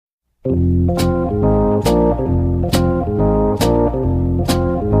Tell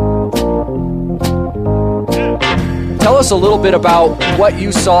us a little bit about what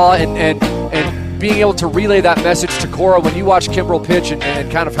you saw and being able to relay that message to Cora when you watched Kimbrel pitch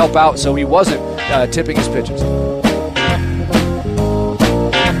and kind of help out so he wasn't tipping his pitches.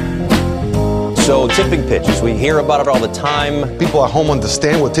 So tipping pitches, we hear about it all the time. People at home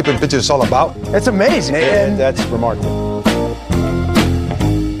understand what tipping pitches is all about. It's amazing. And that's remarkable.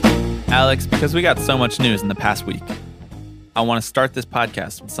 Alex, because we got so much news in the past week, I want to start this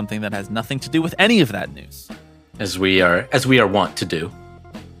podcast with something that has nothing to do with any of that news. As we are wont to do.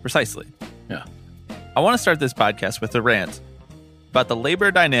 Precisely. Yeah. I want to start this podcast with a rant about the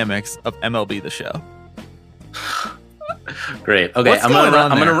labor dynamics of MLB The Show. Great. Okay, I'm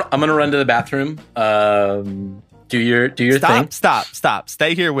gonna run to the bathroom. Do your thing. Stop.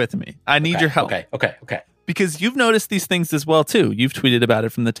 Stay here with me. I need your help. Okay. Because you've noticed these things as well too. You've tweeted about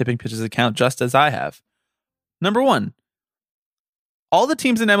it from the Tipping Pitches account just as I have. Number one, all the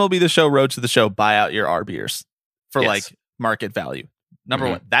teams in MLB The Show Road to the Show buy out your RBers for like market value. Number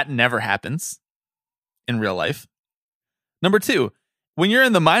one, that never happens in real life. Number two, when you're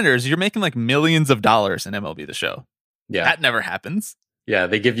in the minors, you're making like millions of dollars in MLB The Show. Yeah. That never happens. Yeah,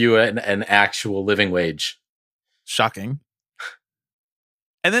 they give you an actual living wage. Shocking.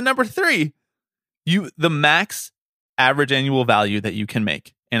 And then number three, the max average annual value that you can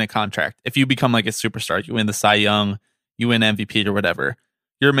make in a contract. If you become like a superstar, you win the Cy Young, you win MVP or whatever,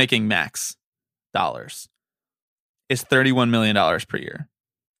 you're making max dollars. Is $31 million per year.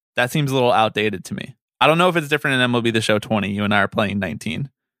 That seems a little outdated to me. I don't know if it's different in MLB The Show 20. You and I are playing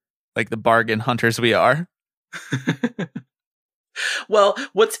 19. Like the bargain hunters we are. Well,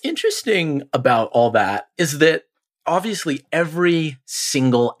 what's interesting about all that is that obviously every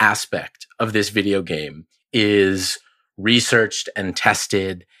single aspect of this video game is researched and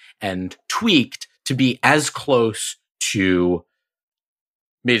tested and tweaked to be as close to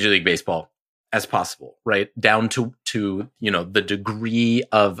Major League Baseball as possible, right? Down to the degree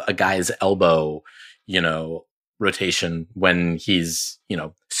of a guy's elbow, rotation when he's,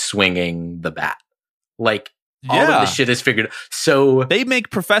 swinging the bat. Like, all of the shit is figured. So they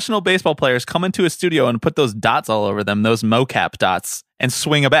make professional baseball players come into a studio and put those dots all over them, those mocap dots, and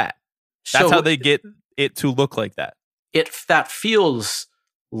swing a bat. That's how they get it to look like that. That feels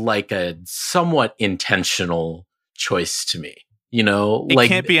like a somewhat intentional choice to me. It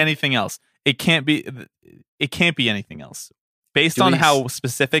can't be anything else. It can't be anything else. Based on how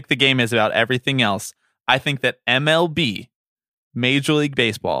specific the game is about everything else, I think that MLB, Major League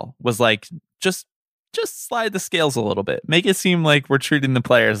Baseball, was like, just slide the scales a little bit. Make it seem like we're treating the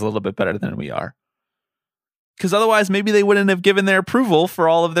players a little bit better than we are. Because otherwise, maybe they wouldn't have given their approval for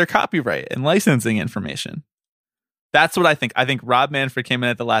all of their copyright and licensing information. That's what I think. I think Rob Manfred came in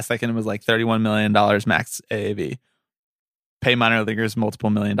at the last second and was like $31 million max AAV. Pay minor leaguers multiple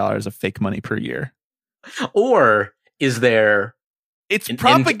 $1 million of fake money per year. Or is there... It's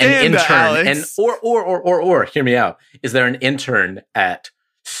propaganda, an intern, Alex. Or hear me out. Is there an intern at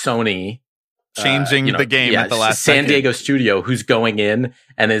Sony changing the game at the last San Diego studio who's going in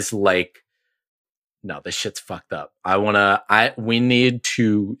and is like, no, this shit's fucked up. We need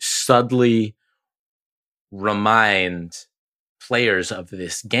to subtly remind players of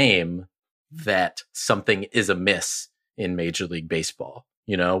this game that something is amiss in Major League Baseball.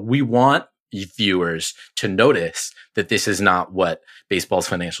 We want viewers to notice that this is not what baseball's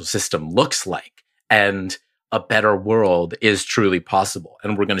financial system looks like. And a better world is truly possible.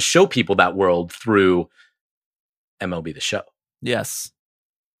 And we're going to show people that world through MLB The Show. Yes.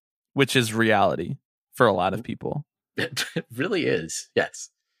 Which is reality for a lot of people. It really is. Yes.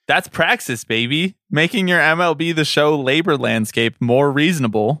 That's praxis, baby. Making your MLB The Show labor landscape more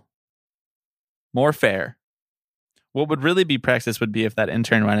reasonable, more fair. What would really be praxis would be if that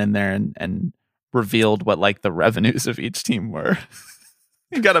intern went in there and revealed what like the revenues of each team were.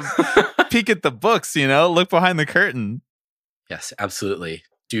 You got to peek at the books, look behind the curtain. Yes, absolutely.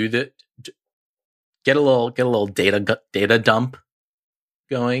 Get a little data dump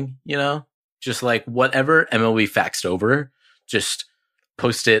going, just like whatever MLB faxed over, just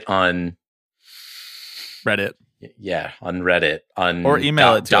post it on Reddit. Yeah, on Reddit, or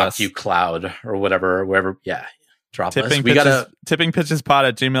email it to us. DocuCloud or whatever, wherever. Yeah. Drop us.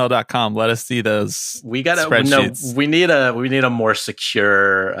 tippingpitchespod@gmail.com. Let us see those spreadsheets. We need a more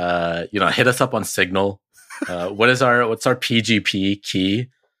secure, hit us up on Signal. What's our PGP key?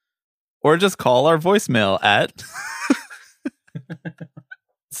 Or just call our voicemail at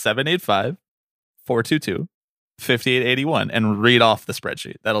 785-422-5881 and read off the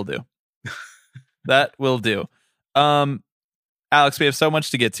spreadsheet. That'll do. That will do. Alex, we have so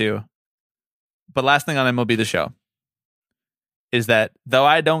much to get to. But last thing on MLB The Show is that, though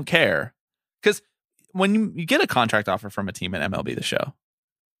I don't care, because when you get a contract offer from a team at MLB The Show,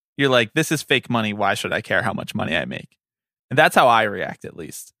 you're like, this is fake money. Why should I care how much money I make? And that's how I react, at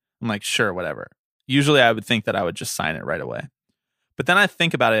least. I'm like, sure, whatever. Usually I would think that I would just sign it right away. But then I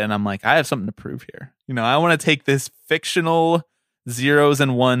think about it and I'm like, I have something to prove here. I want to take this fictional zeros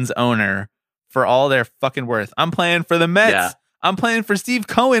and ones owner for all their fucking worth. I'm playing for the Mets. Yeah. I'm playing for Steve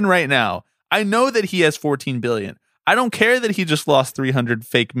Cohen right now. I know that he has $14 billion. I don't care that he just lost $300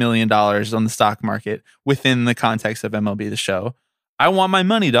 fake million on the stock market within the context of MLB The Show. I want my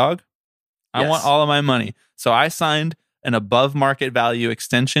money, dog. I want all of my money. So I signed an above market value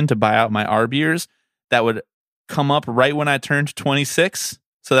extension to buy out my RBers that would come up right when I turned 26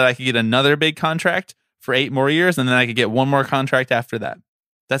 so that I could get another big contract for 8 more years. And then I could get one more contract after that.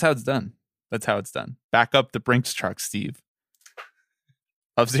 That's how it's done. That's how it's done. Back up the Brinks truck, Steve,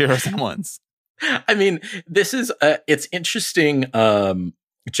 of zeros and ones. I mean, this is, it's interesting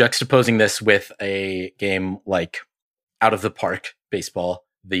juxtaposing this with a game like Out of the Park Baseball,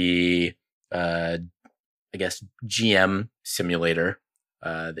 the, I guess, GM simulator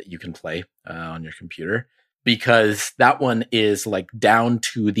that you can play on your computer, because that one is like down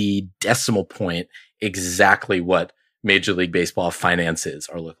to the decimal point exactly what Major League Baseball finances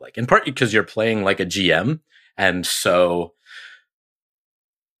are look like. In part because you're playing like a GM. And so,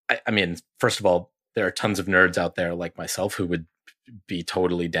 I mean, first of all, there are tons of nerds out there like myself who would be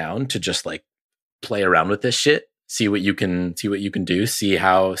totally down to just like play around with this shit, see what you can do, see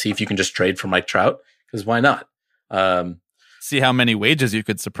if you can just trade for Mike Trout, because why not? See how many wages you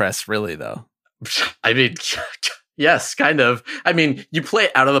could suppress, really, though. I mean, yes, kind of. I mean, you play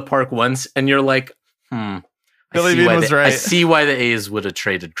Out of the Park once and you're like, Billy Beane was right. I see why the A's would have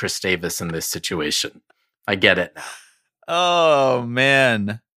traded Chris Davis in this situation. I get it now. Oh,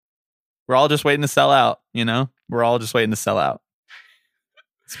 man. We're all just waiting to sell out, We're all just waiting to sell out.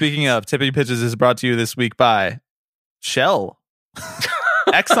 Speaking of, Tipping Pitches is brought to you this week by Shell.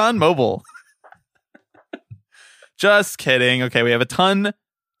 ExxonMobil. Just kidding. Okay, we have a ton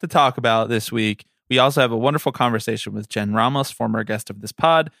to talk about this week. We also have a wonderful conversation with Jen Ramos, former guest of this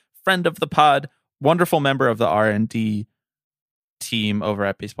pod, friend of the pod, wonderful member of the R&D team over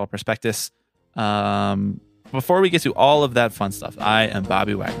at Baseball Prospectus. Before we get to all of that fun stuff, I am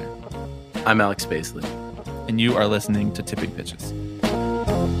Bobby Wagner. I'm Alex Baisley. And you are listening to Tipping Pitches.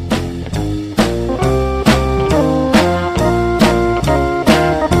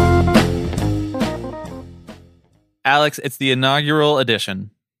 Alex, it's the inaugural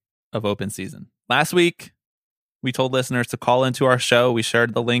edition of Open Season. Last week, we told listeners to call into our show. We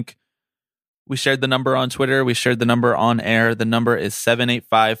shared the link. We shared the number on Twitter. We shared the number on air. The number is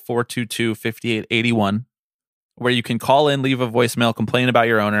 785-422-5881, where you can call in, leave a voicemail, complain about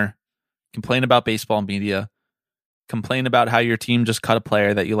your owner, complain about baseball media, complain about how your team just cut a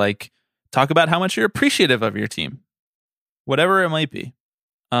player that you like, talk about how much you're appreciative of your team, whatever it might be.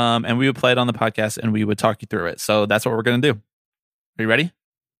 And we would play it on the podcast and we would talk you through it. So that's what we're going to do. Are you ready?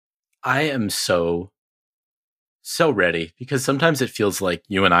 I am so ready, because sometimes it feels like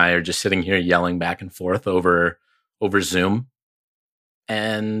you and I are just sitting here yelling back and forth over Zoom.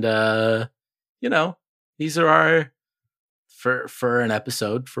 And, these are our, for an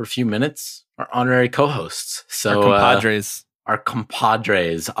episode, for a few minutes, our honorary co-hosts. So our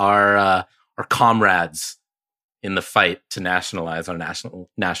compadres, our comrades in the fight to nationalize our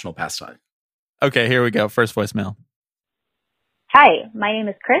national pastime. Okay, here we go. First voicemail. Hi, my name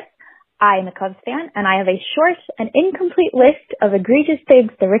is Chris. I am a Cubs fan, and I have a short and incomplete list of egregious things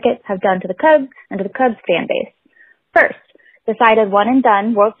the Ricketts have done to the Cubs and to the Cubs fan base. First, decided one and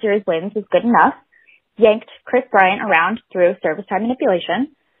done World Series wins was good enough, yanked Chris Bryant around through service time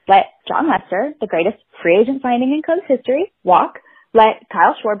manipulation, let John Lester, the greatest free agent signing in Cubs history, walk, let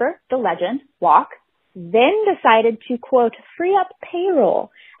Kyle Schwarber, the legend, walk, then decided to, quote, free up payroll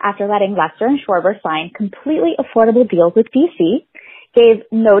after letting Lester and Schwarber sign completely affordable deals with DC, gave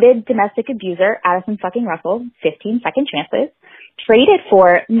noted domestic abuser Addison fucking Russell 15-second chances, traded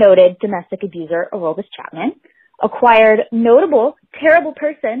for noted domestic abuser Aroldis Chapman, acquired notable terrible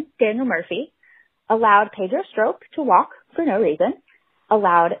person Daniel Murphy, allowed Pedro Strop to walk for no reason,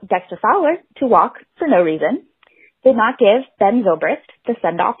 allowed Dexter Fowler to walk for no reason, did not give Ben Zobrist the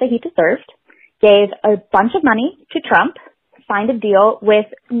send-off that he deserved, gave a bunch of money to Trump, signed a deal with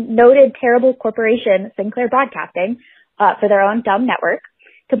noted terrible corporation Sinclair Broadcasting for their own dumb network,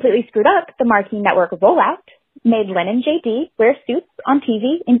 completely screwed up the Marquee Network rollout, made Lynn and JD wear suits on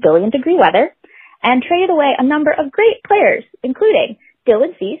TV in billion-degree weather, and traded away a number of great players, including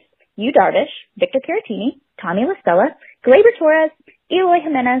Dylan Cease, Yu Darvish, Victor Caratini, Tommy La Stella, Gleyber Torres, Eloy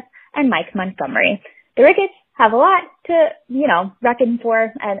Jimenez, and Mike Montgomery. The Ricketts have a lot to, reckon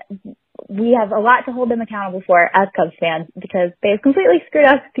for, and we have a lot to hold them accountable for as Cubs fans because they've completely screwed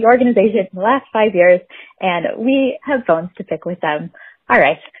up the organization in the last 5 years, and we have bones to pick with them. All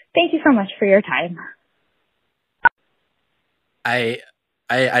right. Thank you so much for your time.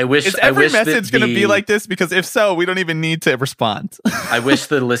 I wish. Is every message going to be the- like this? Because if so, we don't even need to respond. I wish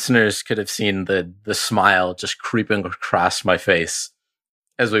the listeners could have seen the smile just creeping across my face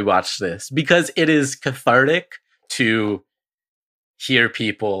as we watch this, because it is cathartic to hear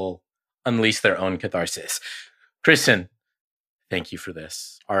people unleash their own catharsis. Kristen, thank you for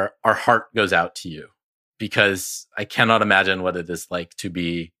this. Our heart goes out to you, because I cannot imagine what it is like to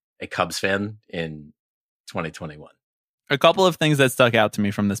be a Cubs fan in 2021. A couple of things that stuck out to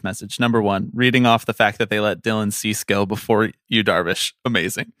me from this message. Number one, reading off the fact that they let Dylan Cease go before Yu Darvish.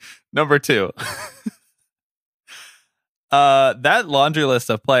 Amazing. Number two, that laundry list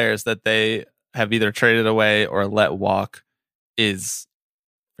of players that they have either traded away or let walk is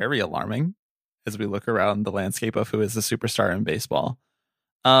very alarming as we look around the landscape of who is the superstar in baseball.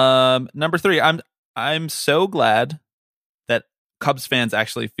 Number three, I'm so glad that Cubs fans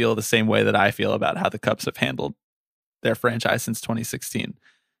actually feel the same way that I feel about how the Cubs have handled their franchise since 2016,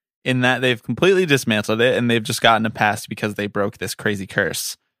 in that they've completely dismantled it and they've just gotten a pass because they broke this crazy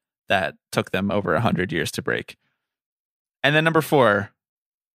curse that took them over 100 years to break. And then number four,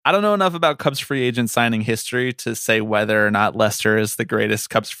 I don't know enough about Cubs free agent signing history to say whether or not Lester is the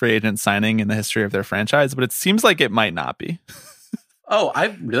greatest Cubs free agent signing in the history of their franchise, but it seems like it might not be. Oh,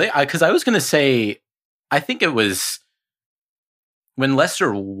 because I was going to say, I think it was when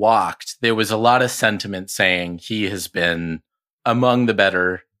Lester walked, there was a lot of sentiment saying he has been among the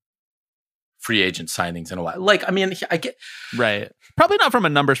better free agent signings in a while. Like, I mean, I get right. Probably not from a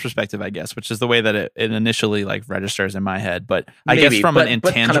numbers perspective, I guess, which is the way that it initially like registers in my head. But I guess from an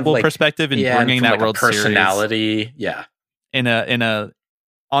intangible kind of like, perspective and bringing that like World personality, Series, yeah, in a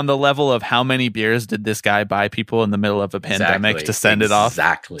on the level of how many beers did this guy buy people in the middle of a pandemic to send it off,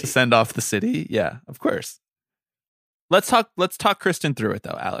 to send off the city? Yeah, of course. Let's talk Kristen through it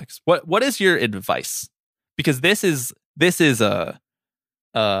though, Alex. What is your advice? Because this is a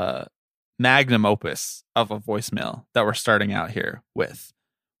magnum opus of a voicemail that we're starting out here with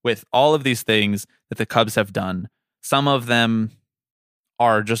all of these things that the Cubs have done. Some of them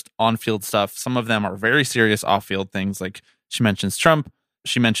are just on-field stuff. Some of them are very serious off-field things. Like she mentions Trump.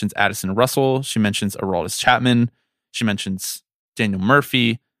 She mentions Addison Russell. She mentions Aroldis Chapman. She mentions Daniel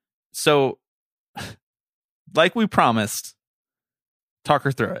Murphy. So like we promised, talk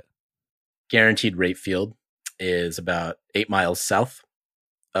her through it. Guaranteed Rate Field is about 8 miles south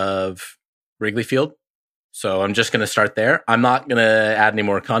of Wrigley Field. So I'm just going to start there. I'm not going to add any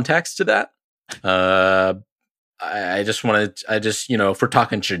more context to that. I just, if we're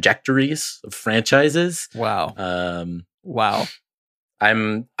talking trajectories of franchises. Wow. Wow. I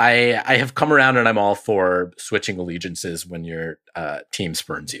have come around and I'm all for switching allegiances when your team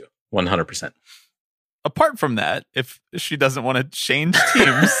spurns you. 100%. Apart from that, if she doesn't want to change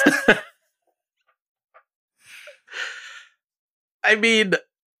teams. I mean,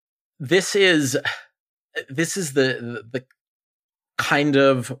 this is the kind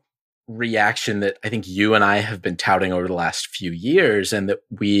of reaction that I think you and I have been touting over the last few years, and that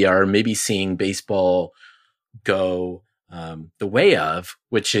we are maybe seeing baseball go the way of,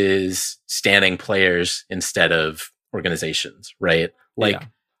 which is standing players instead of organizations, right? Like,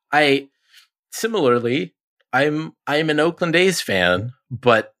 yeah. Similarly, I'm an Oakland A's fan,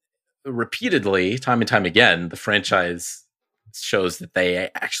 but repeatedly, time and time again, the franchise shows that they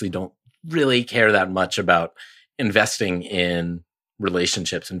actually don't really care that much about investing in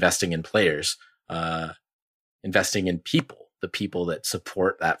relationships, investing in players, investing in people, the people that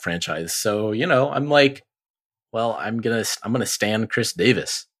support that franchise. So, I'm like, well, I'm gonna stand Chris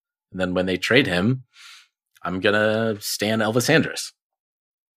Davis, and then when they trade him, I'm gonna stand Elvis Andrus.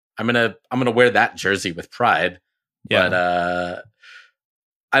 I'm gonna wear that jersey with pride. Yeah. But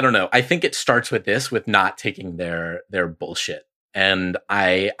I don't know. I think it starts with not taking their bullshit, and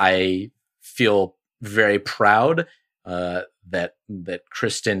I feel very proud that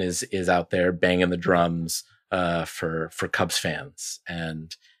Kristen is out there banging the drums for Cubs fans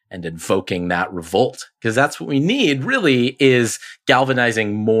and invoking that revolt, because that's what we need. Really, is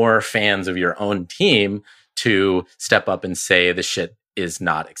galvanizing more fans of your own team to step up and say the shit is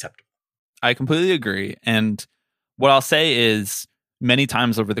not acceptable. I completely agree. And what I'll say is, many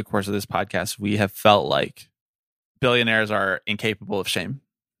times over the course of this podcast, we have felt like billionaires are incapable of shame.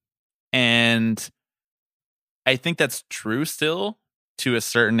 And I think that's true still to a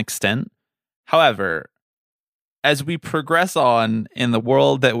certain extent. However, as we progress on in the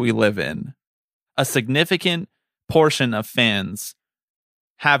world that we live in, a significant portion of fans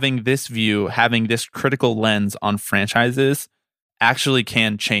having this view, having this critical lens on franchises actually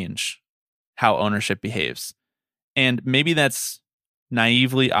can change how ownership behaves. And maybe that's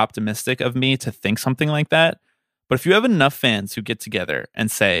naively optimistic of me to think something like that. But if you have enough fans who get together and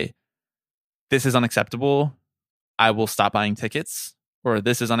say, this is unacceptable, I will stop buying tickets, or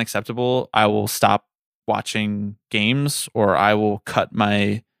this is unacceptable, I will stop watching games, or I will cut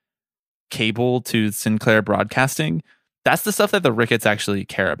my cable to Sinclair Broadcasting. That's the stuff that the Ricketts actually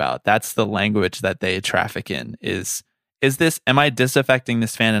care about. That's the language that they traffic in. Is this, am I disaffecting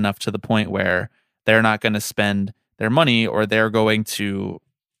this fan enough to the point where they're not going to spend their money, or they're going to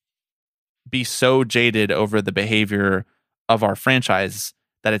be so jaded over the behavior of our franchise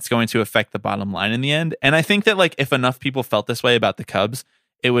that it's going to affect the bottom line in the end? And I think that, like, if enough people felt this way about the Cubs,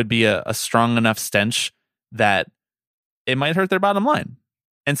 it would be a strong enough stench that it might hurt their bottom line.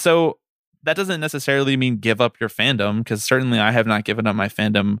 And so that doesn't necessarily mean give up your fandom, because certainly I have not given up my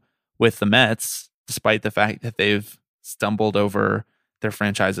fandom with the Mets, despite the fact that they've stumbled over their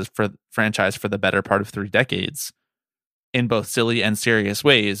franchise for the better part of 3 decades in both silly and serious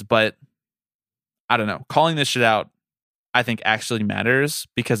ways. But I don't know, calling this shit out, I think actually matters,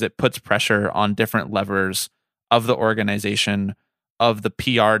 because it puts pressure on different levers of the organization, of the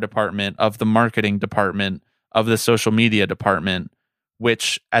PR department, of the marketing department, of the social media department,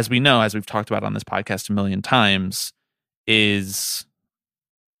 which, as we know, as we've talked about on this podcast a million times, is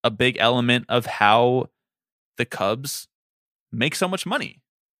a big element of how the Cubs make so much money.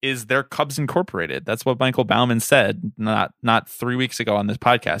 Is they're Cubs Incorporated. That's what Michael Baumann said not 3 weeks ago on this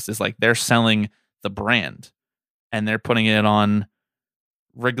podcast, is like they're selling the brand, and they're putting it on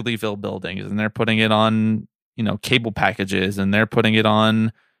Wrigleyville buildings, and they're putting it on, you know, cable packages, and they're putting it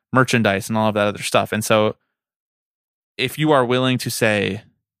on merchandise and all of that other stuff. And so if you are willing to say,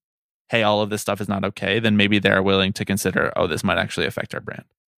 hey, all of this stuff is not okay, then maybe they're willing to consider, oh, this might actually affect our brand.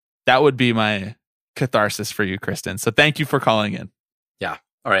 That would be my catharsis for you, Kristen. So thank you for calling in. Yeah.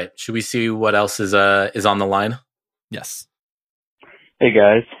 All right. Should we see what else is on the line? Yes. Hey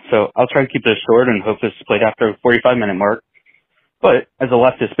guys. So I'll try to keep this short and hope this is played after the 45-minute mark. But as a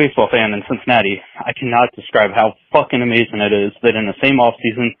leftist baseball fan in Cincinnati, I cannot describe how fucking amazing it is that in the same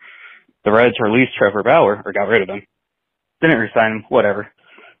offseason, the Reds released Trevor Bauer, or got rid of him. Didn't resign him, whatever.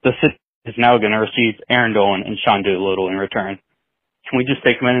 The city is now going to receive Aaron Dolan and Sean Doolittle in return. Can we just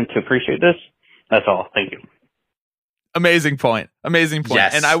take a minute to appreciate this? That's all. Thank you. Amazing point. Amazing point.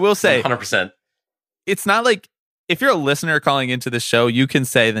 Yes, and I will say, 100%. It's not like, if you're a listener calling into the show, you can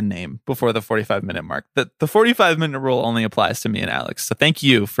say the name before the 45-minute mark. The 45-minute rule only applies to me and Alex. So thank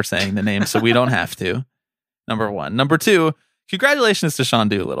you for saying the name so we don't have to. Number one. Number two, congratulations to Sean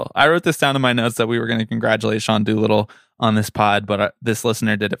Doolittle. I wrote this down in my notes that we were going to congratulate Sean Doolittle on this pod, but this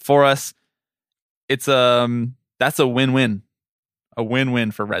listener did it for us. It's that's a win-win. A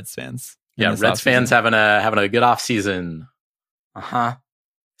win-win for Reds fans. Yeah, Reds fans having a good off season.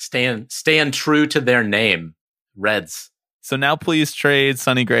 Staying true to their name, Reds. So now please trade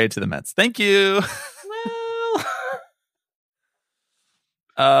Sonny Gray to the Mets. Thank you.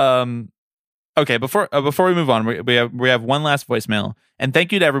 Well, okay. Before we move on, we have one last voicemail, and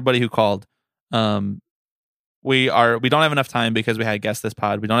thank you to everybody who called. We don't have enough time because we had guests this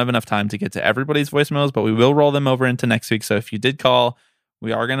pod. We don't have enough time to get to everybody's voicemails, but we will roll them over into next week. So if you did call,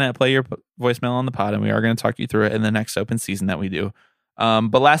 we are going to play your voicemail on the pod, and we are going to talk you through it in the next open season that we do.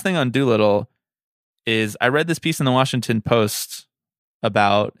 But last thing on Doolittle is I read this piece in the Washington Post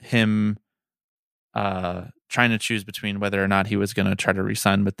about him trying to choose between whether or not he was going to try to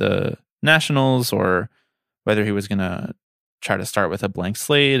re-sign with the Nationals or whether he was going to try to start with a blank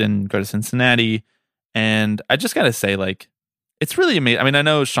slate and go to Cincinnati. And I just got to say, like, it's really amazing. I mean, I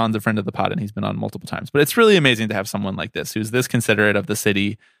know Sean's a friend of the pod and he's been on multiple times, but it's really amazing to have someone like this who's this considerate of the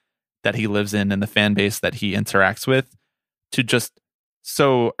city that he lives in and the fan base that he interacts with, to just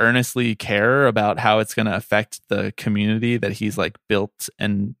so earnestly care about how it's going to affect the community that he's like built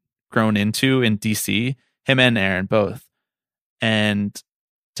and grown into in DC, him and Aaron both. And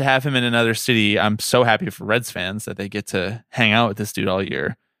to have him in another city, I'm so happy for Reds fans that they get to hang out with this dude all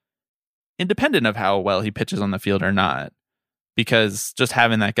year, independent of how well he pitches on the field or not. Because just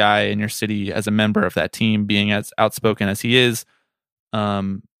having that guy in your city as a member of that team, being as outspoken as he is,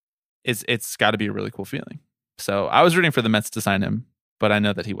 it's got to be a really cool feeling. So I was rooting for the Mets to sign him, but I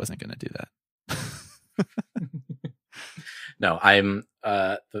know that he wasn't going to do that. No, I'm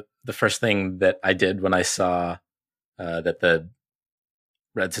the first thing that I did when I saw that the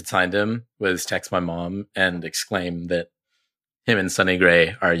Reds had signed him was text my mom and exclaim that him and Sonny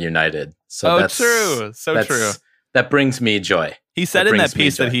Gray are united. So true. So true. that brings me joy. He said in that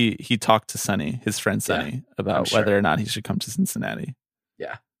piece that he talked to Sonny, his friend Sonny, about whether or not he should come to Cincinnati.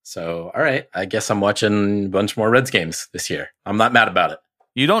 Yeah. So, all right. I guess I'm watching a bunch more Reds games this year. I'm not mad about it.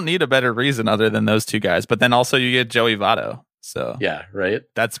 You don't need a better reason other than those two guys, but then also you get Joey Votto. So yeah, right.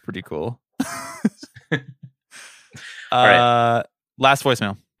 That's pretty cool. All right. Last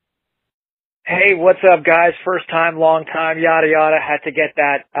voicemail. Hey, what's up, guys? First time, long time, yada yada. Had to get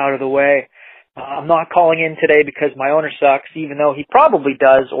that out of the way. I'm not calling in today because my owner sucks, even though he probably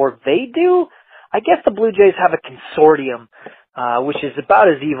does, or they do. I guess the Blue Jays have a consortium, which is about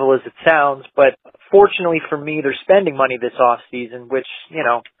as evil as it sounds, but fortunately for me, they're spending money this off season, which,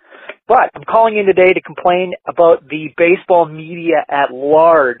 but I'm calling in today to complain about the baseball media at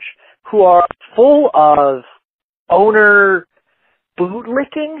large, who are full of owner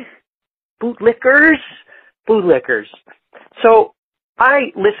bootlickers. So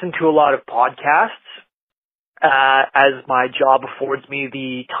I listen to a lot of podcasts, as my job affords me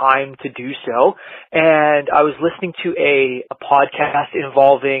the time to do so. And I was listening to a podcast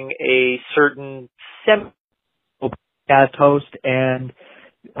involving a certain podcast host and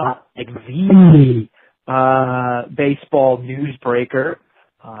the baseball newsbreaker.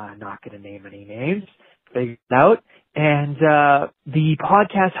 Not going to name any names. Figure it out. And the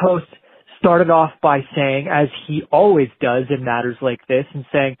podcast host started off by saying, as he always does in matters like this, and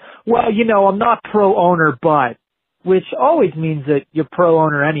saying, well, I'm not pro-owner, but, which always means that you're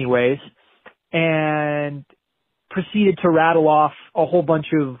pro-owner anyways, and proceeded to rattle off a whole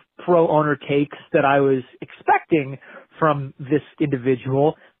bunch of pro-owner takes that I was expecting from this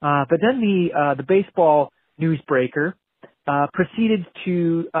individual. But then the baseball newsbreaker proceeded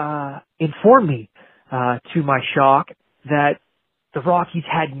to inform me, to my shock, that the Rockies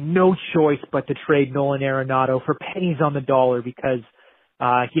had no choice but to trade Nolan Arenado for pennies on the dollar because,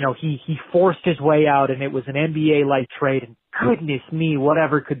 he forced his way out and it was an NBA-like trade, and goodness me,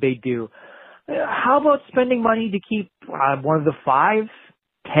 whatever could they do? How about spending money to keep one of the 5-10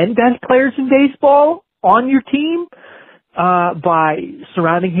 best players in baseball on your team by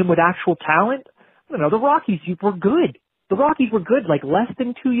surrounding him with actual talent? The Rockies were good. The Rockies were good like less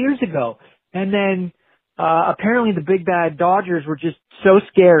than 2 years ago. And then apparently the big bad Dodgers were just so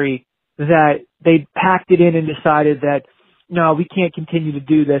scary that they packed it in and decided that, no, we can't continue to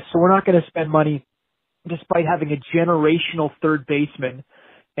do this. So we're not going to spend money despite having a generational third baseman.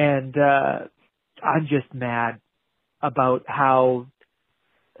 And I'm just mad about how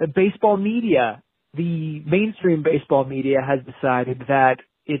baseball media, the mainstream baseball media, has decided that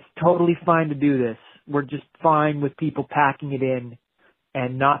it's totally fine to do this. We're just fine with people packing it in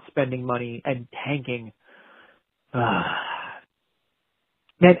and not spending money and tanking. Man,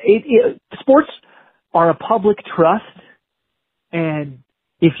 sports are a public trust, and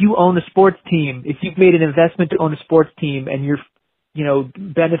if you own a sports team, if you've made an investment to own a sports team and you're,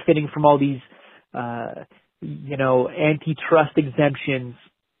 benefiting from all these, antitrust exemptions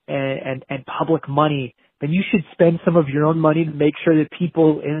and public money, then you should spend some of your own money to make sure that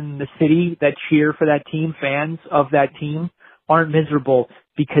people in the city that cheer for that team, fans of that team, aren't miserable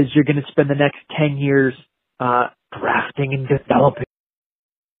because you're going to spend the next 10 years drafting and developing.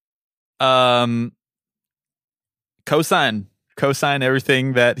 Co-sign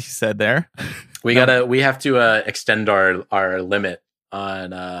everything that he said there. We have to extend our limit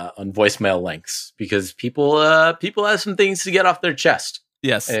on voicemail lengths because people have some things to get off their chest.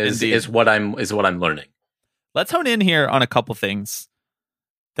 Yes, is what I'm learning. Let's hone in here on a couple things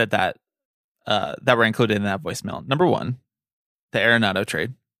that were included in that voicemail. Number one, the Arenado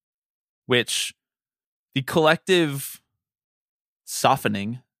trade, which the collective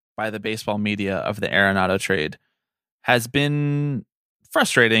softening by the baseball media of the Arenado trade has been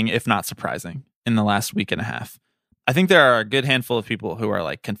frustrating, if not surprising, in the last week and a half. I think there are a good handful of people who are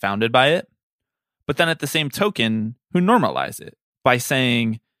like confounded by it, but then at the same token, who normalize it by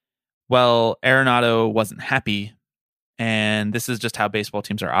saying, well, Arenado wasn't happy, and this is just how baseball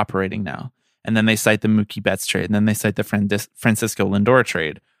teams are operating now. And then they cite the Mookie Betts trade, and then they cite the Francisco Lindor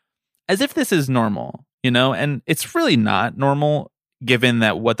trade, as if this is normal, and it's really not normal, given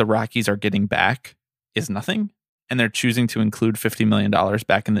that what the Rockies are getting back is nothing, and they're choosing to include $50 million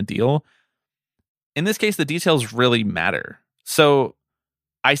back in the deal. In this case, the details really matter. So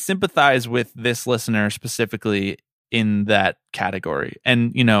I sympathize with this listener specifically in that category.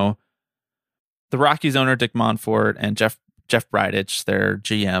 And, the Rockies owner, Dick Monfort, and Jeff Bridich, their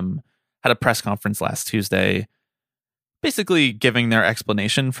GM, had a press conference last Tuesday, basically giving their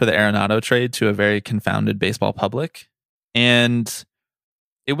explanation for the Arenado trade to a very confounded baseball public. And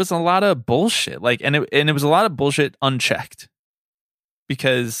it was a lot of bullshit. And it was a lot of bullshit unchecked,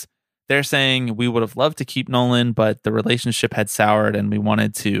 because they're saying we would have loved to keep Nolan, but the relationship had soured and we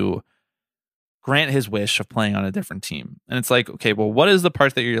wanted to grant his wish of playing on a different team. And it's like, okay, well, what is the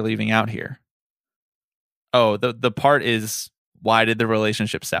part that you're leaving out here? Oh, the part is, why did the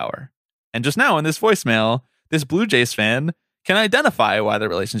relationship sour? And just now in this voicemail, this Blue Jays fan can identify why the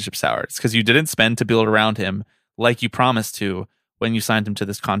relationship soured. It's because you didn't spend to build around him like you promised to when you signed him to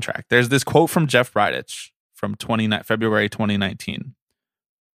this contract. There's this quote from Jeff Bridich from February 2019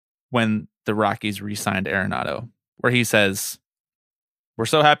 when the Rockies re-signed Arenado, where he says, "We're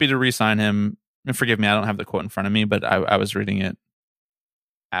so happy to re-sign him." And forgive me, I don't have the quote in front of me, but I was reading it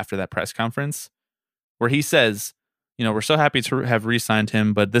after that press conference, where he says, we're so happy to have re-signed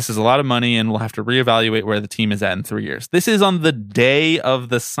him, but this is a lot of money and we'll have to reevaluate where the team is at in 3 years. This is on the day of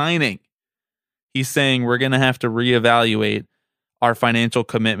the signing. He's saying we're going to have to reevaluate our financial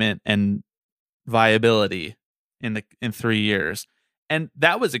commitment and viability in 3 years. And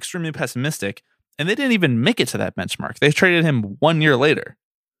that was extremely pessimistic. And they didn't even make it to that benchmark. They traded him 1 year later.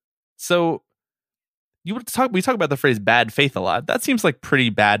 So we talk about the phrase bad faith a lot. That seems like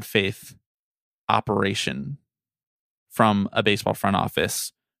pretty bad faith operation from a baseball front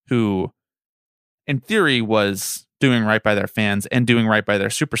office who, in theory, was doing right by their fans and doing right by their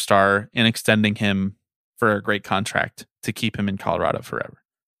superstar in extending him for a great contract to keep him in Colorado forever.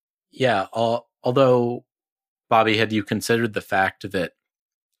 Yeah, although, Bobby, had you considered the fact that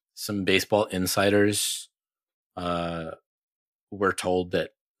some baseball insiders were told that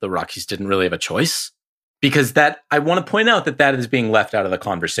the Rockies didn't really have a choice? Because I want to point out that is being left out of the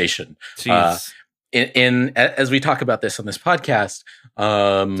conversation. As we talk about this on this podcast,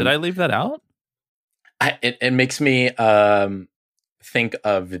 did I leave that out? It makes me think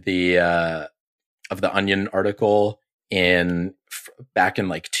of the Onion article back in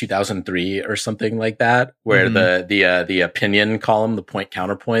like 2003 or something like that, where the opinion column, the point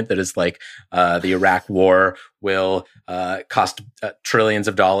counterpoint, that is like the Iraq War will cost trillions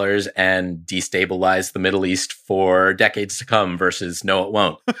of dollars and destabilize the Middle East for decades to come, versus no, it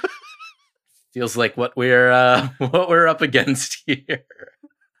won't. Feels like what we're up against here.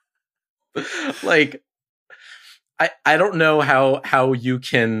 Like, I don't know how you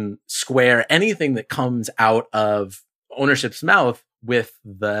can square anything that comes out of ownership's mouth with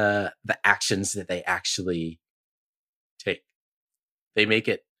the actions that they actually take. They make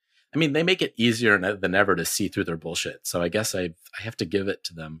it easier than ever to see through their bullshit. So I guess I have to give it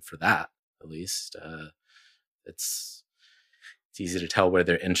to them for that, at least. It's easy to tell where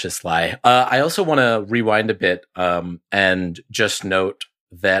their interests lie. I also want to rewind a bit and just note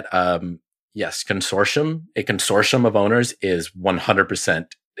that yes, a consortium of owners is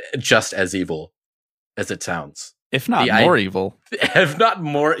 100% just as evil as it sounds. If not more evil. If not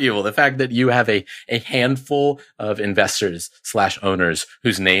more evil. The fact that you have a handful of investors / owners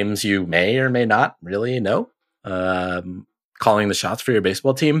whose names you may or may not really know, calling the shots for your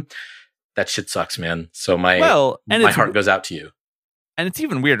baseball team, that shit sucks, man. So my heart goes out to you. And it's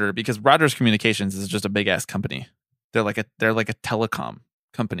even weirder because Rogers Communications is just a big ass company. They're like a telecom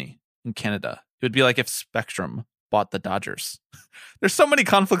company in Canada. It would be like if Spectrum bought the Dodgers. There's so many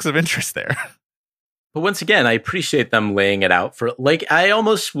conflicts of interest there. But once again, I appreciate them laying it out for, like, I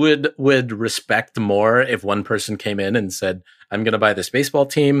almost would respect more if one person came in and said, I'm going to buy this baseball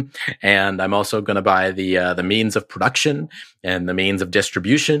team, and I'm also going to buy the means of production and the means of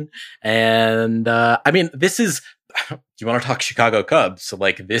distribution. And I mean, this is, you want to talk Chicago Cubs? So,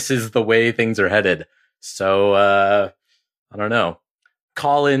 like, this is the way things are headed. So I don't know.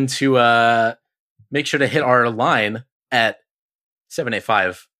 Call in to make sure to hit our line at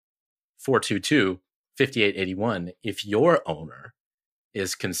 785-422-5881 if your owner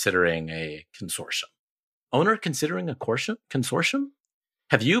is considering a consortium. Owner considering a consortium?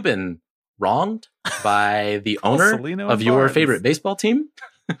 Have you been wronged by the owner of your favorite baseball team?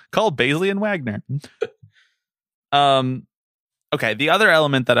 Call Baisley and Wagner. Okay, the other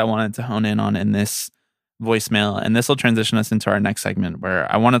element that I wanted to hone in on in this voicemail, and this will transition us into our next segment,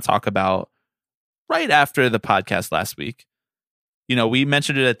 where I want to talk about right after the podcast last week. We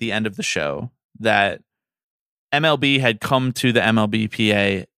mentioned it at the end of the show that MLB had come to the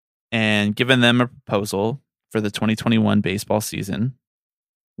MLBPA and given them a proposal for the 2021 baseball season,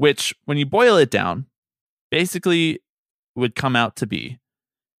 which, when you boil it down, basically would come out to be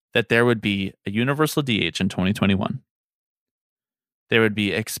that there would be a universal DH in 2021. There would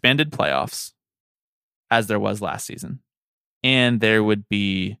be expanded playoffs, as there was last season. And there would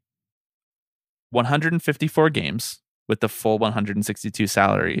be 154 games with the full 162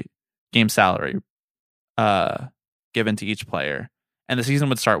 game salary given to each player. And the season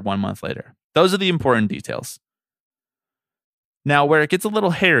would start 1 month later. Those are the important details. Now, where it gets a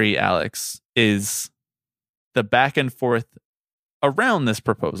little hairy, Alex, is the back and forth around this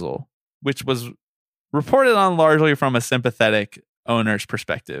proposal, which was reported on largely from a sympathetic owner's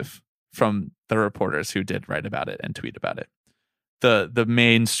perspective from the reporters who did write about it and tweet about it. The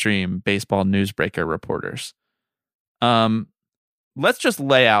mainstream baseball newsbreaker reporters. Let's just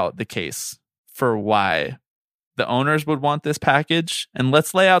lay out the case for why the owners would want this package, and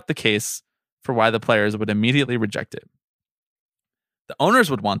let's lay out the case for why the players would immediately reject it. The owners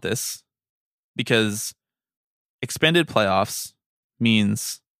would want this because expanded playoffs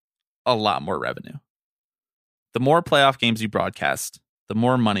means a lot more revenue. The more playoff games you broadcast, the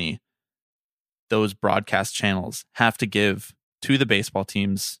more money those broadcast channels have to give to the baseball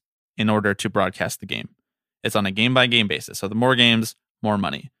teams in order to broadcast the game. It's on a game-by-game basis. So the more games, more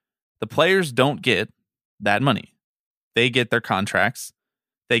money. The players don't get that money. They get their contracts.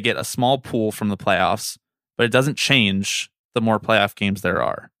 They get a small pool from the playoffs, but it doesn't change the more playoff games there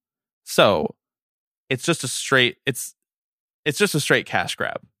are. So it's just a straight cash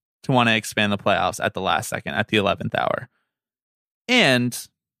grab to want to expand the playoffs at the last second, at the 11th hour. And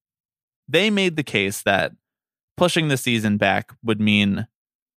they made the case that pushing the season back would mean,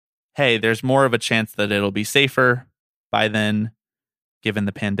 hey, there's more of a chance that it'll be safer by then, given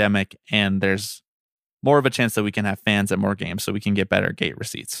the pandemic, and there's more of a chance that we can have fans at more games so we can get better gate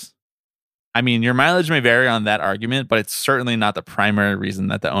receipts. I mean, your mileage may vary on that argument, but it's certainly not the primary reason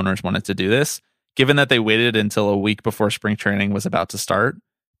that the owners wanted to do this, given that they waited until a week before spring training was about to start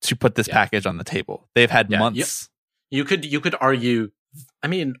to put this package on the table. They've had months. You could argue, I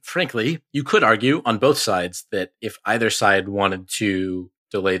mean, frankly, you could argue on both sides that if either side wanted to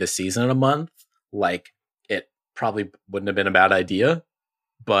delay the season a month, like, it probably wouldn't have been a bad idea,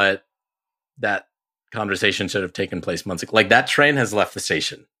 but that conversation should have taken place months ago. Like, that train has left the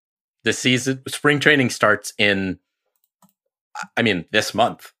station. The season, spring training starts this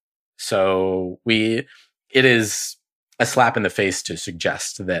month. So it is a slap in the face to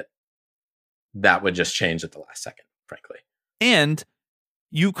suggest that would just change at the last second, frankly. And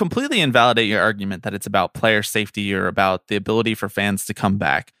you completely invalidate your argument that it's about player safety or about the ability for fans to come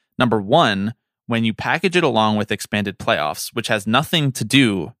back. Number one, when you package it along with expanded playoffs, which has nothing to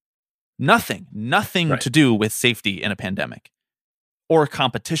do to do with safety in a pandemic or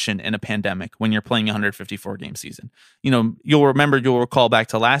competition in a pandemic when you're playing a 154 game season. You know, you'll recall back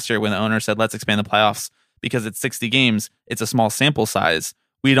to last year when the owner said, let's expand the playoffs because it's 60 games. It's a small sample size.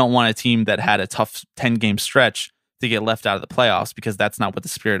 We don't want a team that had a tough 10 game stretch to get left out of the playoffs because that's not what the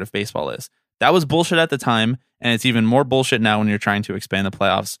spirit of baseball is. That was bullshit at the time. And it's even more bullshit now when you're trying to expand the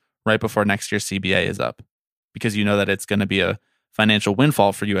playoffs right before next year's CBA is up, because you know that it's going to be a financial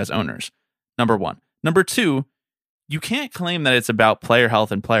windfall for you as owners. Number one. Number two, you can't claim that it's about player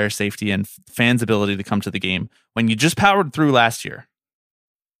health and player safety and fans' ability to come to the game when you just powered through last year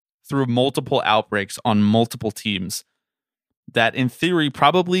through multiple outbreaks on multiple teams that in theory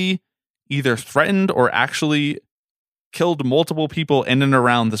probably either threatened or actually killed multiple people in and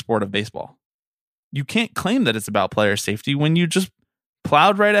around the sport of baseball. You can't claim that it's about player safety when you just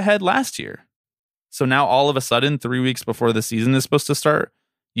plowed right ahead last year. So now all of a sudden, 3 weeks before the season is supposed to start,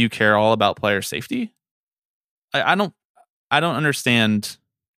 you care all about player safety? I don't understand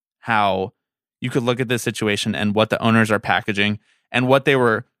how you could look at this situation and what the owners are packaging and what they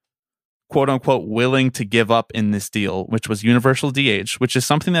were, quote unquote, willing to give up in this deal, which was universal DH, which is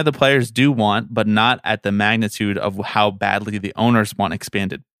something that the players do want, but not at the magnitude of how badly the owners want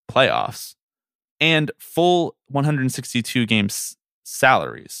expanded playoffs, and full 162 games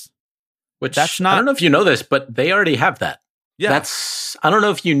salaries. Which I don't know if you know this, but they already have that. Yeah. I don't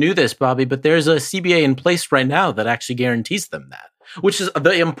know if you knew this, Bobby, but there's a CBA in place right now that actually guarantees them that, which is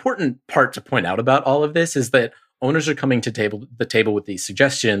the important part to point out about all of this, is that owners are coming to the table with these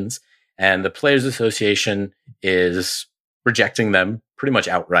suggestions, and the Players Association is rejecting them pretty much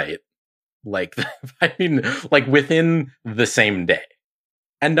outright. Like, I mean, like within the same day,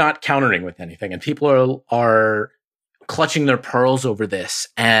 and not countering with anything. And people are clutching their pearls over this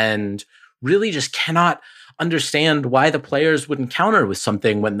and really just cannot understand why the players wouldn't counter with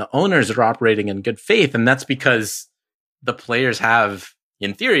something when the owners are operating in good faith. And that's because the players have,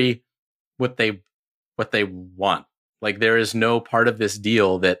 in theory, what they want. Like, there is no part of this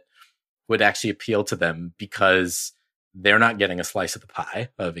deal that would actually appeal to them because they're not getting a slice of the pie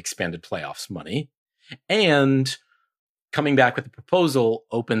of expanded playoffs money. And coming back with the proposal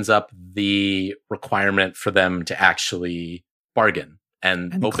opens up the requirement for them to actually bargain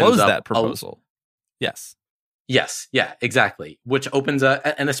and opens close up that proposal. Yes. Yeah, exactly. Which opens up,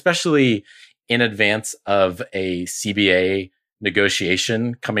 and especially in advance of a CBA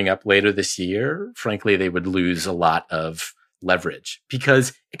negotiation coming up later this year, frankly, they would lose a lot of leverage,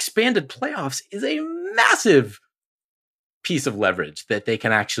 because expanded playoffs is a massive piece of leverage that they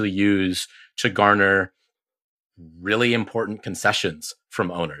can actually use to garner really important concessions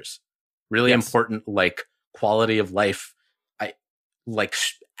from owners, really important, like, quality of life.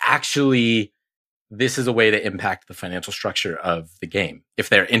 Actually, this is a way to impact the financial structure of the game if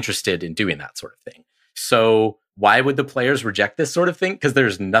they're interested in doing that sort of thing. So why would the players reject this sort of thing? Because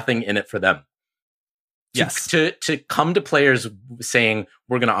there's nothing in it for them. To come to players saying,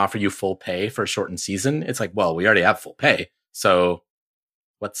 we're going to offer you full pay for a shortened season, it's like, well, we already have full pay. So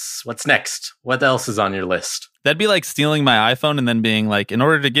what's next? What else is on your list? That'd be like stealing my iPhone and then being like, in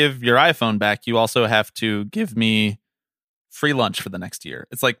order to give your iPhone back, you also have to give me free lunch for the next year.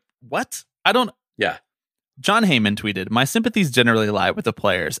 It's like, what? Yeah. John Heyman tweeted, "My sympathies generally lie with the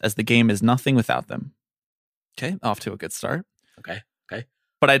players, as the game is nothing without them." Okay, off to a good start. Okay.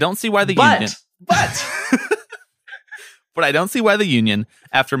 But I don't see why the union... But I don't see why the union,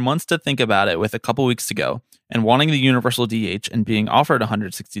 after months to think about it with a couple weeks to go, and wanting the universal DH and being offered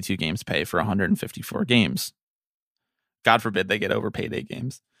 162 games pay for 154 games, God forbid they get overpaid 8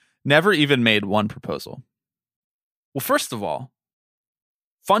 games, never even made one proposal. Well, first of all,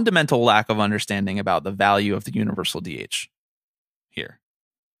 fundamental lack of understanding about the value of the universal DH here.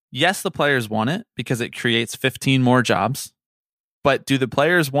 Yes, the players want it because it creates 15 more jobs, but do the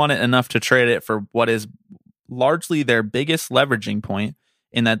players want it enough to trade it for what is largely their biggest leveraging point,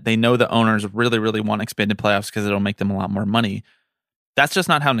 in that they know the owners really, really want expanded playoffs because it'll make them a lot more money? That's just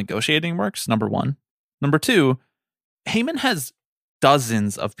not how negotiating works, number one. Number two, Heyman has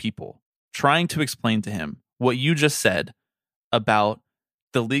dozens of people trying to explain to him what you just said about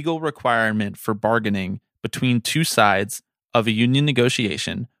the legal requirement for bargaining between two sides of a union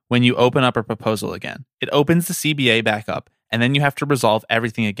negotiation when you open up a proposal again. It opens the CBA back up, and then you have to resolve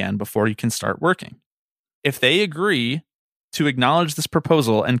everything again before you can start working. If they agree to acknowledge this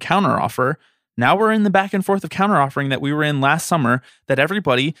proposal and counteroffer, now we're in the back and forth of counteroffering that we were in last summer, that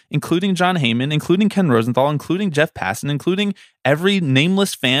everybody, including John Heyman, including Ken Rosenthal, including Jeff Passan, including every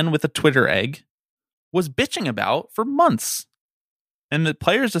nameless fan with a Twitter egg, was bitching about for months. And the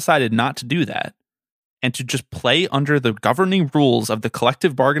players decided not to do that and to just play under the governing rules of the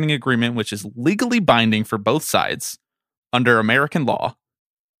collective bargaining agreement, which is legally binding for both sides under American law.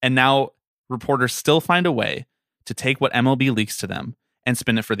 And now reporters still find a way to take what MLB leaks to them and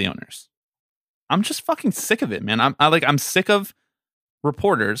spin it for the owners. I'm just fucking sick of it, man. I'm sick of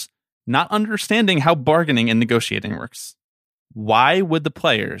reporters not understanding how bargaining and negotiating works. Why would the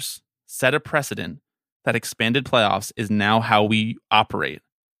players set a precedent that expanded playoffs is now how we operate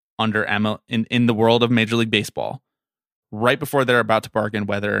under in the world of Major League Baseball, right before they're about to bargain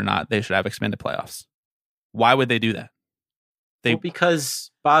whether or not they should have expanded playoffs? Why would they do that? Because,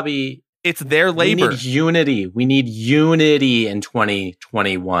 Bobby, it's their labor. We need unity in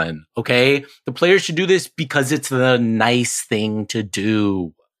 2021. Okay? The players should do this because it's the nice thing to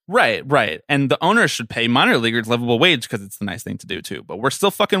do. Right. And the owners should pay minor leaguers livable wage because it's the nice thing to do too. But we're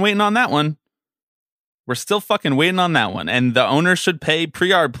still fucking waiting on that one. And the owners should pay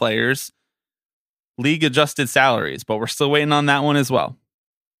pre-arb players league adjusted salaries, but we're still waiting on that one as well.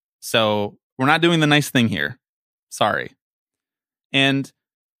 So we're not doing the nice thing here. Sorry. And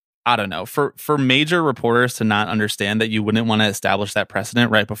I don't know, for major reporters to not understand that you wouldn't want to establish that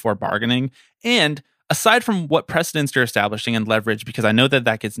precedent right before bargaining. And aside from what precedents you're establishing and leverage, because I know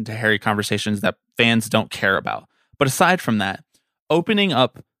that gets into hairy conversations that fans don't care about. But aside from that, opening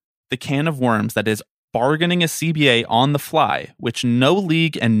up the can of worms that is bargaining a CBA on the fly, which no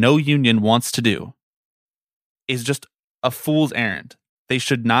league and no union wants to do, is just a fool's errand. They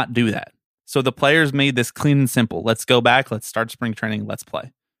should not do that. So the players made this clean and simple. Let's go back. Let's start spring training. Let's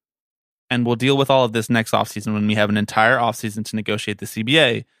play. And we'll deal with all of this next offseason when we have an entire offseason to negotiate the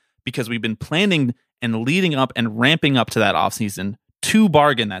CBA, because we've been planning and leading up and ramping up to that offseason to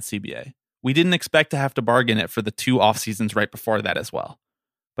bargain that CBA. We didn't expect to have to bargain it for the 2 off seasons right before that as well.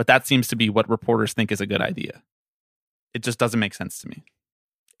 But that seems to be what reporters think is a good idea. It just doesn't make sense to me.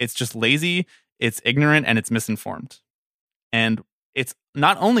 It's just lazy, it's ignorant, and it's misinformed. And it's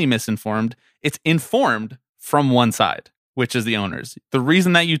not only misinformed, it's informed from one side, which is the owners. The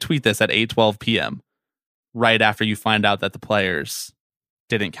reason that you tweet this at 8:12 p.m. right after you find out that the players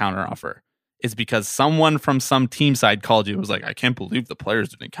didn't counteroffer is because someone from some team side called you and was like, I can't believe the players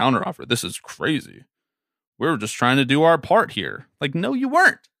didn't counteroffer. This is crazy. We were just trying to do our part here. Like, no, you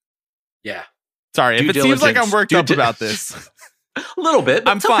weren't. Yeah. Sorry, if it seems like I'm worked up about this. A little bit.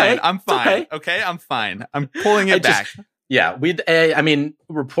 I'm fine. Okay. I'm fine. Okay, I'm fine. I'm pulling it back.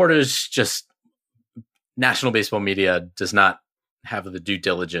 Reporters just, national baseball media does not have the due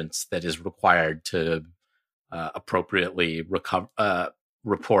diligence that is required to appropriately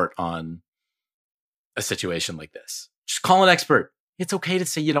report on a situation like this. Just call an expert. It's okay to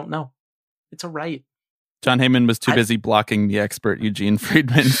say you don't know. It's all right. John Heyman was too busy blocking the expert Eugene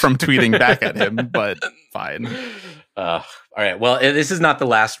Friedman from tweeting back at him, but fine. All right. Well, this is not the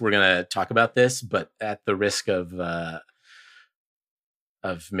last we're going to talk about this, but at the risk of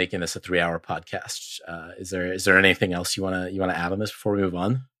making this a 3-hour podcast, is there anything else you want to add on this before we move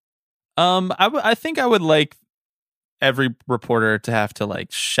on? I think I would like every reporter to have to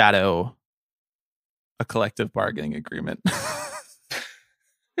like shadow a collective bargaining agreement.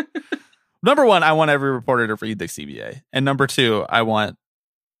 Number one, I want every reporter to read the CBA. And number two, I want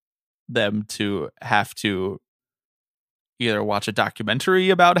them to have to either watch a documentary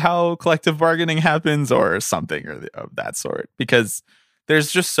about how collective bargaining happens or something of that sort. Because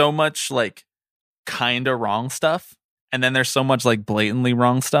there's just so much like kind of wrong stuff. And then there's so much like blatantly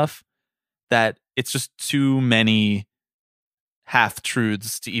wrong stuff that it's just too many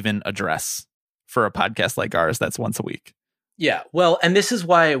half-truths to even address for a podcast like ours that's once a week. Yeah, well, and this is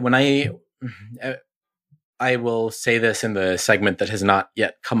why when I will say this in the segment that has not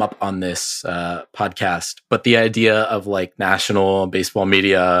yet come up on this podcast, but the idea of like national baseball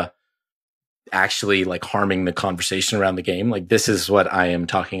media actually like harming the conversation around the game, like this is what I am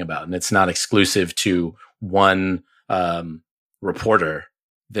talking about. And it's not exclusive to one reporter.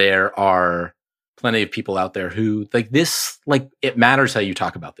 There are plenty of people out there who like this, like it matters how you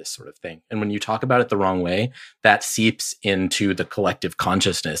talk about this sort of thing. And when you talk about it the wrong way, that seeps into the collective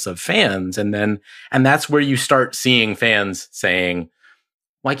consciousness of fans. And that's where you start seeing fans saying,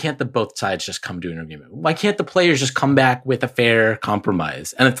 why can't the both sides just come to an agreement? Why can't the players just come back with a fair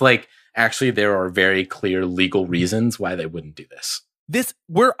compromise? And it's like, actually, there are very clear legal reasons why they wouldn't do this.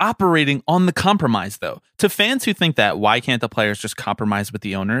 We're operating on the compromise, though. To fans who think that, why can't the players just compromise with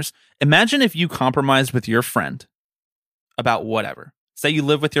the owners? Imagine if you compromised with your friend about whatever. Say you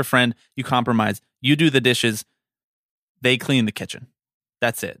live with your friend, you compromise, you do the dishes, they clean the kitchen.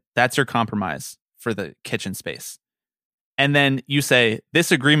 That's it. That's your compromise for the kitchen space. And then you say,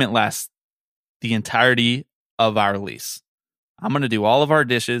 this agreement lasts the entirety of our lease. I'm going to do all of our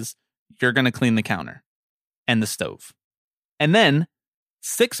dishes. You're going to clean the counter and the stove. And then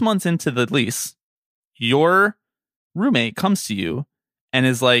 6 months into the lease, your roommate comes to you and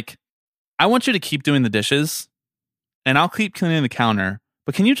is like, I want you to keep doing the dishes and I'll keep cleaning the counter,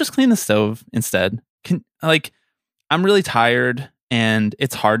 but can you just clean the stove instead? I'm really tired and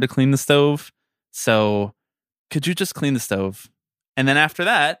it's hard to clean the stove. So could you just clean the stove? And then after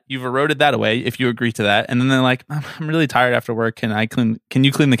that, you've eroded that away if you agree to that. And then they're like, I'm really tired after work. Can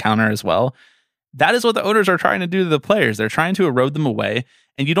you clean the counter as well? That is what the owners are trying to do to the players. They're trying to erode them away.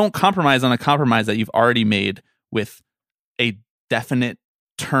 And you don't compromise on a compromise that you've already made with a definite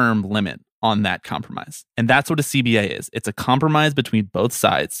term limit on that compromise. And that's what a CBA is. It's a compromise between both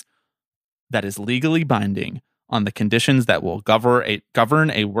sides that is legally binding on the conditions that will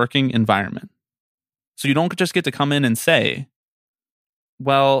govern a working environment. So you don't just get to come in and say,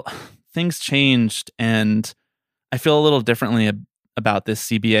 well, things changed and I feel a little differently about this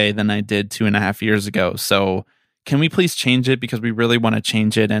CBA than I did 2.5 years ago. So can we please change it because we really want to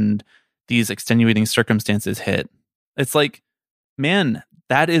change it and these extenuating circumstances hit? It's like, man,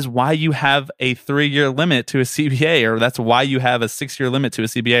 that is why you have a 3-year limit to a CBA, or that's why you have a 6-year limit to a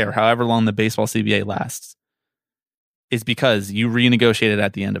CBA, or however long the baseball CBA lasts, is because you renegotiate it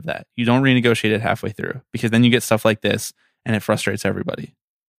at the end of that. You don't renegotiate it halfway through, because then you get stuff like this and it frustrates everybody.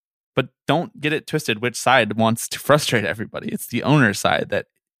 But don't get it twisted which side wants to frustrate everybody. It's the owner's side that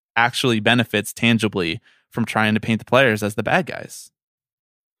actually benefits tangibly from trying to paint the players as the bad guys.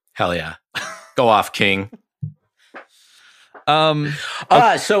 Hell yeah. Go off, King.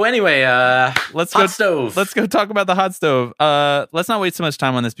 So anyway, let's hot stove. Let's go talk about the hot stove. Let's not waste so much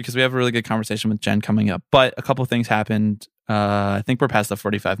time on this because we have a really good conversation with Jen coming up. But a couple of things happened. I think we're past the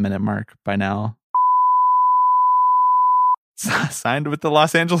 45-minute mark by now. Signed with the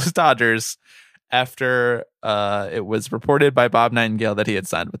Los Angeles Dodgers after it was reported by Bob Nightingale that he had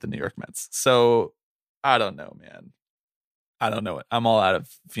signed with the New York Mets. So I don't know, man. I don't know. I'm all out of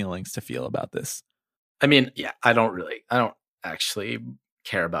feelings to feel about this. I mean, yeah, I don't actually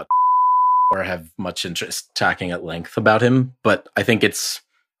care about or have much interest talking at length about him, but I think it's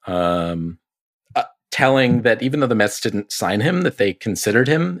telling that even though the Mets didn't sign him, that they considered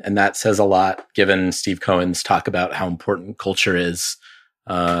him, and that says a lot given Steve Cohen's talk about how important culture is.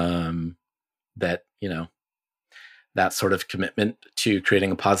 That, you know, that sort of commitment to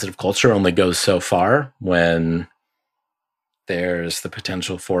creating a positive culture only goes so far when there's the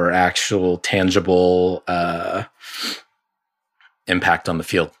potential for actual tangible impact on the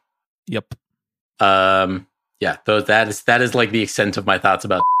field. Yep. Yeah, though that is like the extent of my thoughts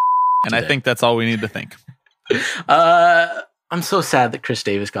about. And today. I think that's all we need to think. I'm so sad that Chris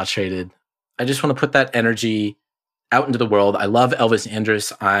Davis got traded. I just want to put that energy out into the world. I love Elvis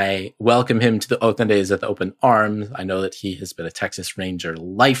Andrus. I welcome him to the Oakland A's at the Open Arms. I know that he has been a Texas Ranger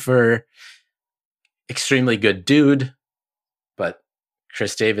lifer. Extremely good dude. But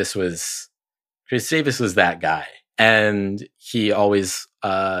Chris Davis was that guy. And he always,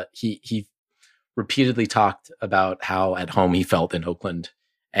 he repeatedly talked about how at home he felt in Oakland.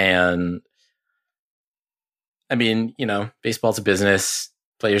 And I mean, baseball's a business.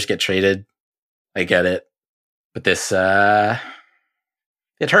 Players get traded. I get it. But this, it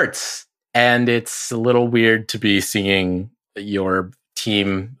hurts. And it's a little weird to be seeing your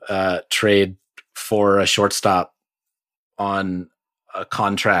team trade for a shortstop on a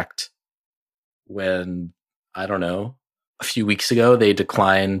contract when, I don't know, a few weeks ago they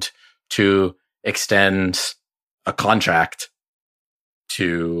declined to extend a contract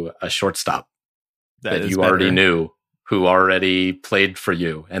to a shortstop that you already knew, who already played for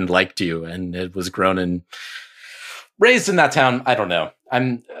you and liked you, and it was grown and raised in that town. I don't know.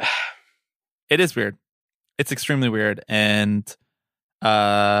 It is weird. It's extremely weird. And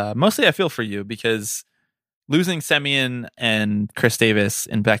mostly I feel for you because losing Semien and Chris Davis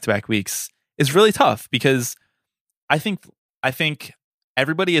in back-to-back weeks is really tough because I think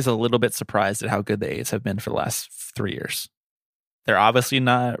everybody is a little bit surprised at how good the A's have been for the last 3 years. They're obviously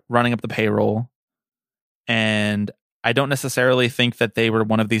not running up the payroll. And I don't necessarily think that they were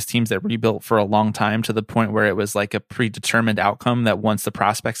one of these teams that rebuilt for a long time to the point where it was like a predetermined outcome that once the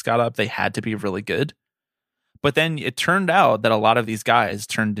prospects got up, they had to be really good. But then it turned out that a lot of these guys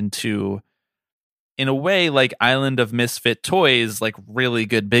turned into, in a way, like Island of Misfit Toys, like really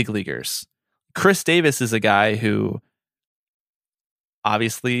good big leaguers. Chris Davis is a guy who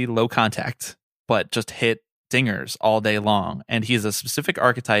obviously low contact, but just hit dingers all day long. And he's a specific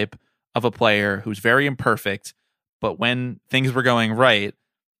archetype of a player who's very imperfect, but when things were going right,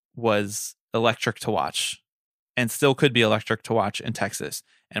 was electric to watch and still could be electric to watch in Texas.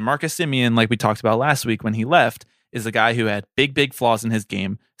 And Marcus Semien, like we talked about last week when he left, is a guy who had big flaws in his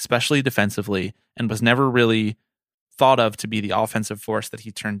game, especially defensively, and was never really thought of to be the offensive force that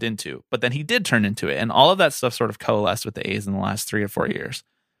he turned into. But then he did turn into it. And all of that stuff sort of coalesced with the A's in the last 3 or 4 years.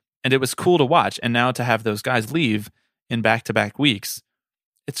 And it was cool to watch. And now to have those guys leave in back-to-back weeks,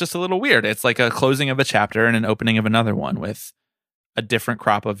 it's just a little weird. It's like a closing of a chapter and an opening of another one with a different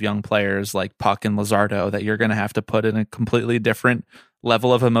crop of young players like Puck and Luzardo that you're going to have to put in a completely different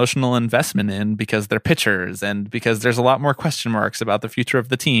level of emotional investment in because they're pitchers and because there's a lot more question marks about the future of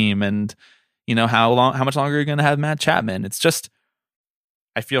the team and, how much longer you're going to have Matt Chapman. It's just,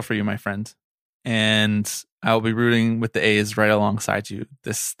 I feel for you, my friend. And I'll be rooting with the A's right alongside you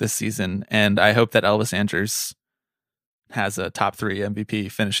this season. And I hope that Elvis Andrus has a top 3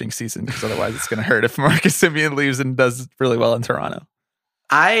 MVP finishing season because otherwise it's going to hurt if Marcus Semien leaves and does really well in Toronto.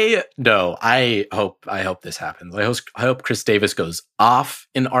 I hope this happens. I hope Chris Davis goes off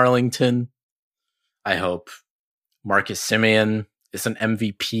in Arlington. I hope Marcus Semien is an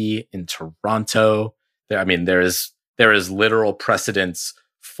MVP in Toronto. There is literal precedence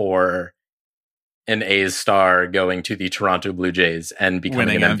for an A's star going to the Toronto Blue Jays and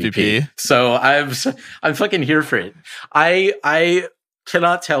becoming an MVP. So I'm fucking here for it. I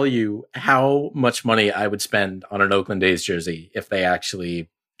cannot tell you how much money I would spend on an Oakland A's jersey if they actually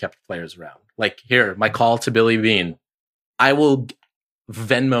kept players around. Like, here, my call to Billy Beane. I will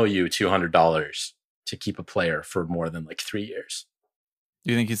Venmo you $200 to keep a player for more than 3 years.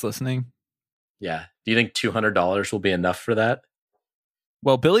 Do you think he's listening? Yeah. Do you think $200 will be enough for that?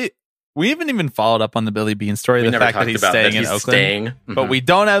 Well, Billy, we haven't even followed up on the Billy Beane story. The fact that he's staying in Oakland. But we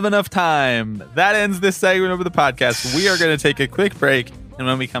don't have enough time. That ends this segment of the podcast. We are going to take a quick break. And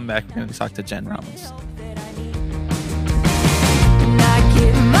when we come back, we're going to talk to Jen Ramos.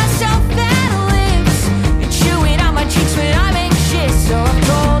 So I've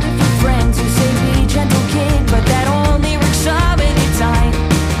told a few friends who say be gentle kid, but that only works some of the time.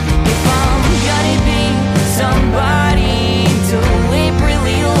 If I'm gonna be somebody to live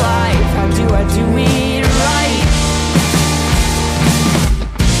really life, how do I do it right?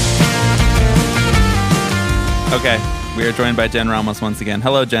 Okay, we are joined by Jen Ramos once again.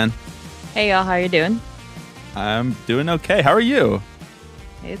 Hello, Jen. Hey y'all, how you doing? I'm doing okay. How are you?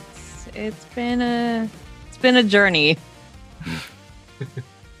 It's been a journey.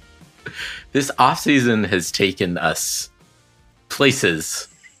 This off-season has taken us places,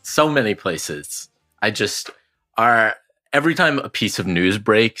 so many places. Every time a piece of news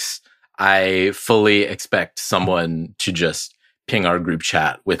breaks, I fully expect someone to just ping our group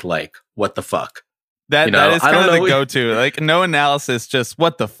chat with what the fuck? That You know, that is I don't kind of know. the go-to. Like no analysis, just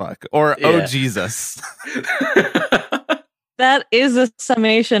what the fuck or oh Yeah. Jesus. That is a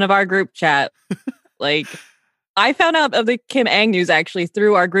summation of our group chat. Like, I found out of the Kim Ang news actually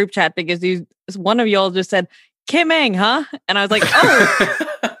through our group chat because one of y'all just said, Kim Ang, huh? And I was like,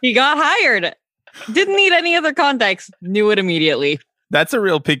 oh, he got hired. Didn't need any other context. Knew it immediately. That's a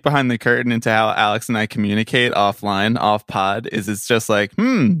real peek behind the curtain into how Alex and I communicate offline, off pod. It's just like,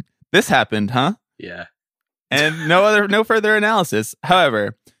 this happened, huh? Yeah. And no further analysis.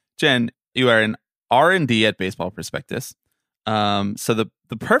 However, Jen, you are an R&D at Baseball Prospectus. So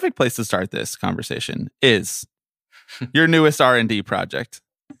the perfect place to start this conversation is your newest R&D project,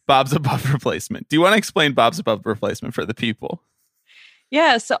 Bob's Above Replacement. Do you want to explain Bob's Above Replacement for the people?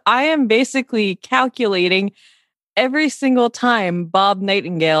 Yeah, so I am basically calculating every single time Bob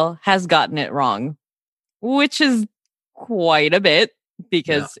Nightingale has gotten it wrong, which is quite a bit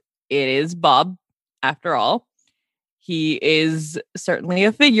because it is Bob, after all. He is certainly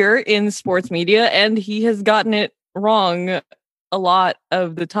a figure in sports media, and he has gotten it wrong a lot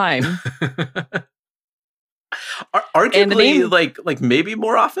of the time. Arguably, like maybe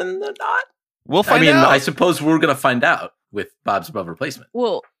more often than not. We'll find out. I suppose we're going to find out with Bob's Above Replacement.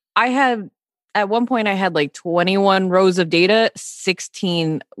 Well, at one point I had like 21 rows of data.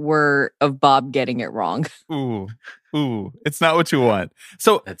 16 were of Bob getting it wrong. Ooh, it's not what you want.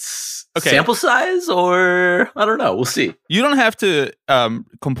 So it's sample size, or I don't know. We'll see. You don't have to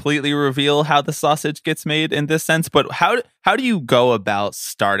completely reveal how the sausage gets made in this sense, but how do you go about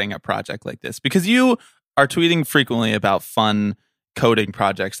starting a project like this? Because you are tweeting frequently about fun coding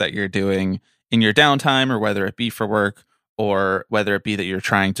projects that you're doing in your downtime, or whether it be for work, or whether it be that you're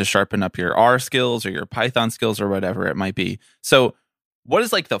trying to sharpen up your R skills or your Python skills or whatever it might be. So what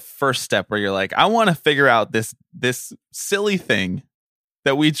is like the first step where you're like, I want to figure out this silly thing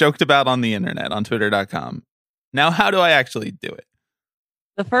that we joked about on the internet, on twitter.com. Now, how do I actually do it?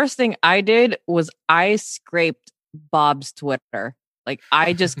 The first thing I did was I scraped Bob's Twitter. Like,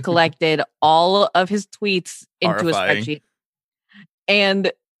 I just collected all of his tweets into a spreadsheet.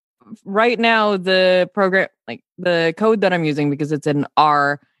 And right now, the program, like the code that I'm using, because it's in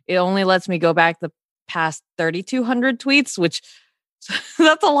R, it only lets me go back the past 3,200 tweets, which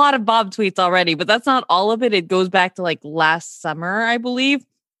that's a lot of Bob tweets already, but that's not all of it. It goes back to like last summer, I believe.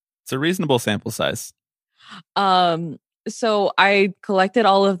 It's a reasonable sample size. So I collected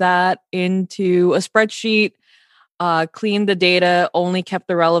all of that into a spreadsheet, cleaned the data, only kept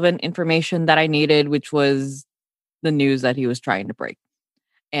the relevant information that I needed, which was the news that he was trying to break,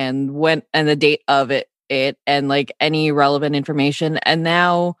 and the date of it and like any relevant information. And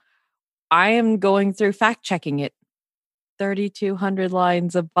now I am going through fact checking it. 3,200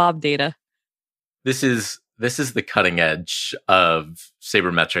 lines of Bob data. This is the cutting edge of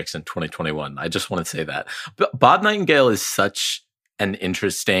sabermetrics in 2021. I just want to say that. But Bob Nightingale is such an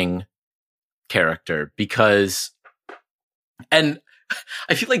interesting character because, and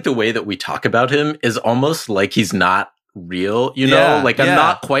I feel like the way that we talk about him is almost like he's not real, you know? Like, I'm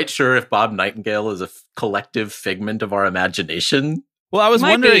not quite sure if Bob Nightingale is a collective figment of our imagination. Well, I was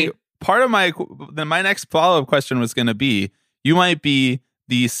wondering, part of my next follow-up question was going to be, you might be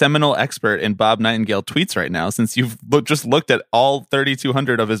the seminal expert in Bob Nightingale tweets right now, since you've just looked at all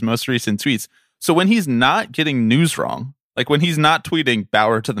 3,200 of his most recent tweets. So when he's not getting news wrong, like when he's not tweeting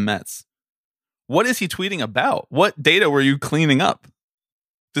Bauer to the Mets, what is he tweeting about? What data were you cleaning up?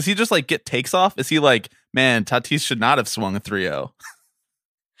 Does he just like get takes off? Is he like, man, Tatis should not have swung a 3-0?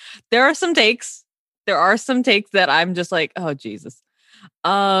 There are some takes. There are some takes that I'm just like, oh, Jesus.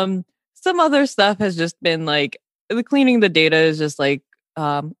 Some other stuff has just been like, the cleaning the data is just like,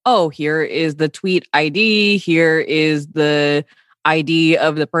 here is the tweet ID. Here is the ID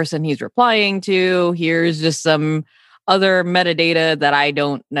of the person he's replying to. Here's just some other metadata that I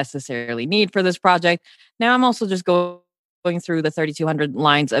don't necessarily need for this project. Now I'm also just going through the 3,200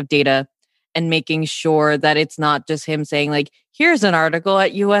 lines of data and making sure that it's not just him saying like, here's an article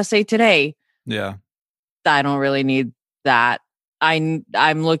at USA Today. Yeah. I don't really need that. I'm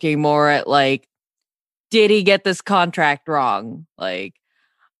looking more at like, did he get this contract wrong? Like,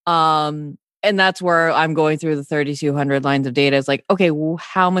 and that's where I'm going through the 3,200 lines of data. It's like, okay, well,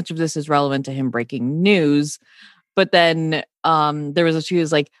 how much of this is relevant to him breaking news? But then there was a few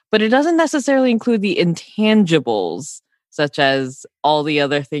is like, but it doesn't necessarily include the intangibles, such as all the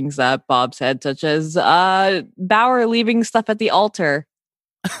other things that Bob said, such as Bauer leaving stuff at the altar.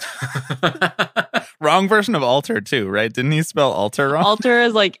 Wrong version of altar too, right? Didn't he spell altar wrong? Altar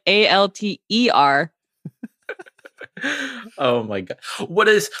is like ALTER. Oh my God.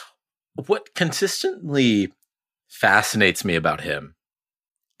 What consistently fascinates me about him,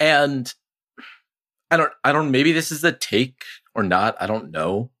 and I don't. Maybe this is a take or not. I don't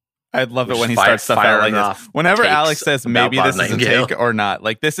know. I'd love it when he starts stuff out like this. Whenever Alex says maybe this is a take or not,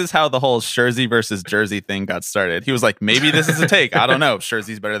 like this is how the whole Jersey versus Jersey thing got started. He was like, maybe this is a take. I don't know.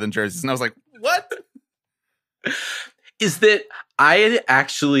 Jersey's better than Jersey's. And I was like, what? Is that I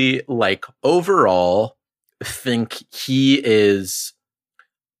actually like overall think he is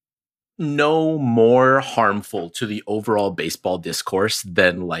no more harmful to the overall baseball discourse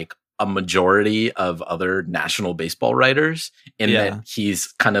than like a majority of other national baseball writers, in that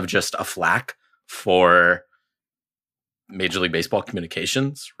he's kind of just a flack for Major League Baseball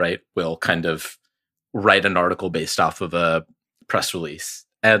communications, right? Will kind of write an article based off of a press release.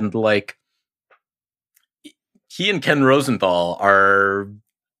 And like he and Ken Rosenthal are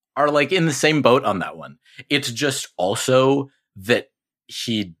like in the same boat on that one. It's just also that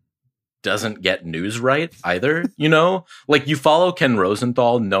he doesn't get news right either, you know? Like you follow Ken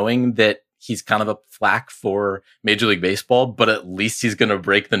Rosenthal knowing that he's kind of a flack for Major League Baseball, but at least he's going to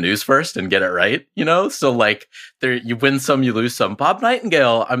break the news first and get it right, you know? So like there, you win some, you lose some. Bob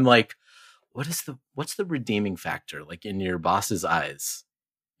Nightingale, I'm like, what's the redeeming factor like in your boss's eyes?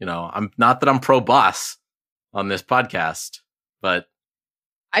 You know, I'm not that I'm pro boss on this podcast, but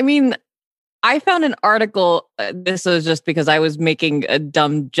I mean, I found an article. This was just because I was making a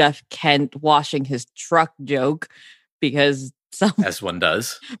dumb Jeff Kent washing his truck joke because as one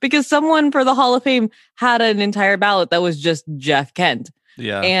does, because someone for the Hall of Fame had an entire ballot that was just Jeff Kent.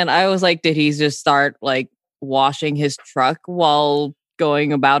 Yeah. And I was like, did he just start like washing his truck while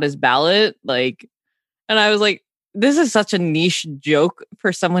going about his ballot? Like, and I was like, this is such a niche joke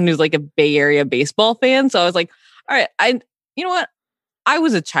for someone who's like a Bay Area baseball fan. So I was like, all right, you know what? I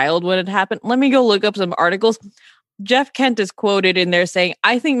was a child when it happened. Let me go look up some articles. Jeff Kent is quoted in there saying,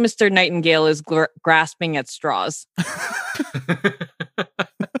 I think Mr. Nightingale is grasping at straws.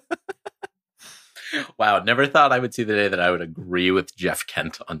 Wow. Never thought I would see the day that I would agree with Jeff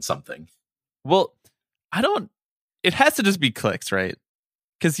Kent on something. Well, it has to just be clicks, right?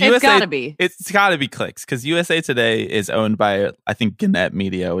 Because it's gotta be. It's gotta be clicks. Because USA Today is owned by, I think, Gannett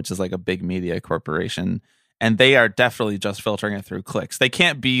Media, which is like a big media corporation. And they are definitely just filtering it through clicks. They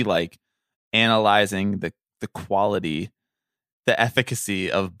can't be like analyzing the quality, the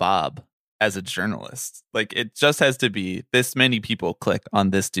efficacy of Bob as a journalist. Like it just has to be this many people click on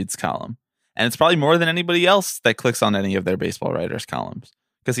this dude's column. And it's probably more than anybody else that clicks on any of their baseball writers' columns.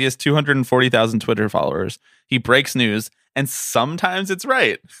 Because he has 240,000 Twitter followers. He breaks news, and sometimes it's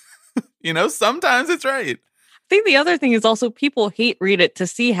right. You know, sometimes it's right. I think the other thing is also people hate read it to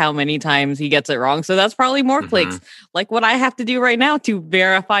see how many times he gets it wrong. So that's probably more clicks. Like what I have to do right now to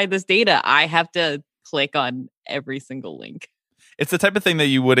verify this data, I have to click on every single link. It's the type of thing that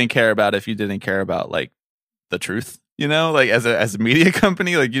you wouldn't care about if you didn't care about like the truth, you know, like as a media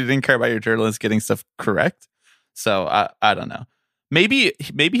company, like you didn't care about your journalists getting stuff correct. So I don't know. Maybe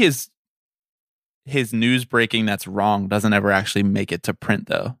his news breaking that's wrong doesn't ever actually make it to print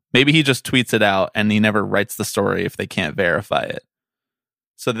though. Maybe he just tweets it out and he never writes the story if they can't verify it.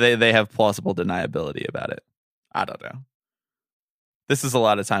 So they have plausible deniability about it. I don't know. This is a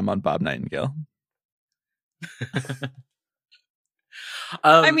lot of time on Bob Nightingale.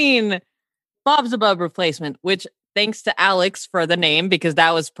 I mean, Bob's above replacement, which thanks to Alex for the name because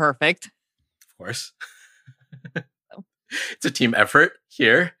that was perfect. Of course. It's a team effort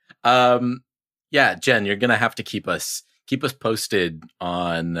here. Yeah, Jen, you're gonna have to keep us posted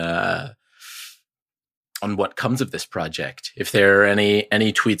on what comes of this project. If there are any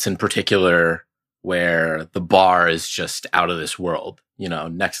tweets in particular where the bar is just out of this world, you know,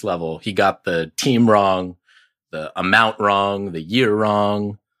 next level. He got the team wrong, the amount wrong, the year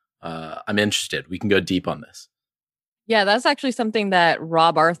wrong. I'm interested. We can go deep on this. Yeah, that's actually something that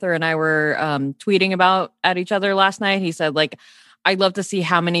Rob Arthur and I were tweeting about at each other last night. He said, like, I'd love to see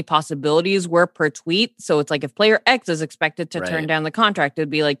how many possibilities were per tweet. So it's like if player X is expected to turn down the contract, it'd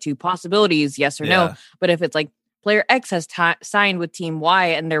be like 2 possibilities, yes or no. But if it's like player X has signed with team Y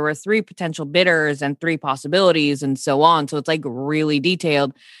and there were 3 potential bidders and 3 possibilities and so on. So it's like really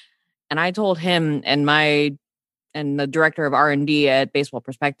detailed. And I told him and the director of R&D at Baseball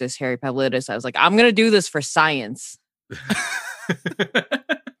Prospectus, Harry Pavlidis, I was like, I'm going to do this for science.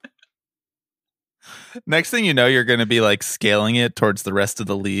 Next thing you know, you're going to be like scaling it towards the rest of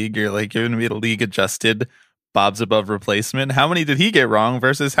the league. You're going to be the league adjusted Bob's above replacement. How many did he get wrong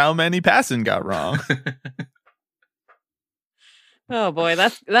versus how many Passan got wrong? Oh boy,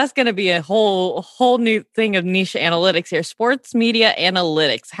 that's going to be a whole new thing of niche analytics here. Sports media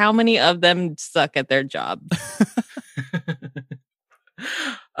analytics. How many of them suck at their job?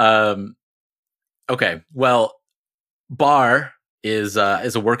 Okay. Well, Bar is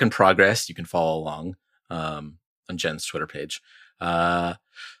a work in progress. You can follow along on Jen's Twitter page. And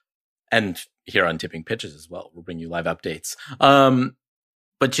here on Tipping Pitches as well. We'll bring you live updates.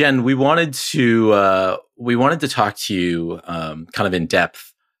 But Jen, we wanted to talk to you kind of in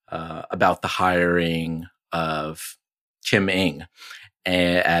depth about the hiring of Kim Ng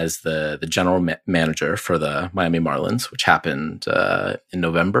as the general manager for the Miami Marlins, which happened in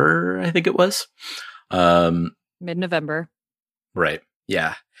November, I think it was. Mid-November. Right.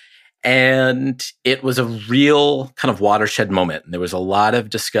 Yeah. And it was a real kind of watershed moment. And there was a lot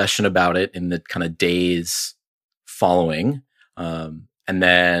of discussion about it in the kind of days following. And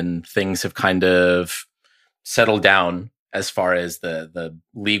then things have kind of settled down as far as the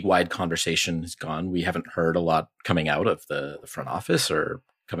league-wide conversation has gone. We haven't heard a lot coming out of the front office or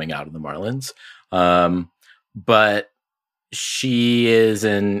coming out of the Marlins. But she is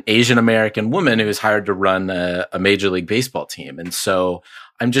an Asian American woman who is hired to run a Major League Baseball team. And so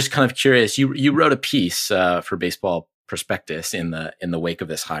I'm just kind of curious. You wrote a piece for Baseball Prospectus in the wake of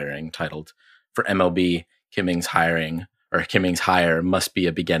this hiring titled "For MLB, Kim Ng's hire must be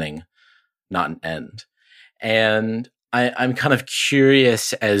a beginning, not an end." And I'm kind of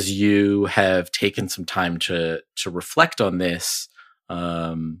curious, as you have taken some time to reflect on this,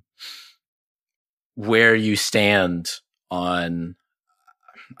 where you stand on,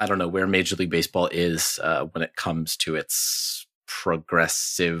 I don't know, where Major League Baseball is when it comes to its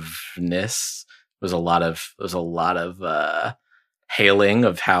progressiveness. There's a lot of hailing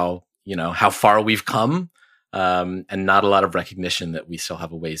of how far we've come, and not a lot of recognition that we still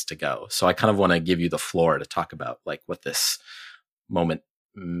have a ways to go. So I kind of want to give you the floor to talk about like what this moment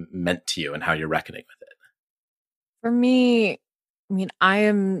meant to you and how you're reckoning with it. For me, I mean, I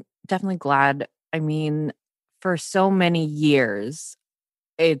am definitely glad. I mean, for so many years,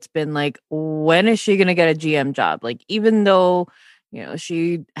 it's been like, when is she going to get a GM job? Like, even though,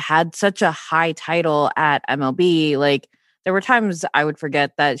 she had such a high title at MLB, like, there were times I would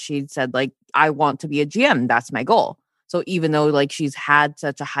forget that she'd said, like, I want to be a GM. That's my goal. So even though, like, she's had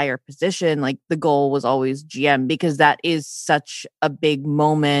such a higher position, like, the goal was always GM, because that is such a big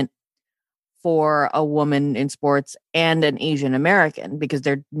moment for a woman in sports and an Asian American, because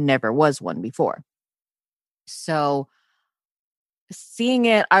there never was one before. So seeing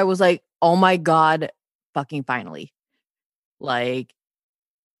it, I was like, oh my God, fucking finally. Like,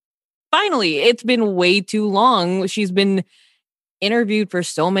 finally, it's been way too long. She's been interviewed for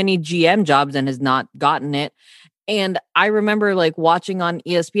so many GM jobs and has not gotten it. And I remember like watching on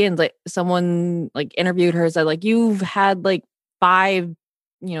ESPN, like someone like interviewed her, said like, you've had like five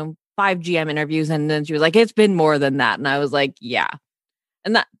GM interviews. And then she was like, it's been more than that. And I was like, yeah.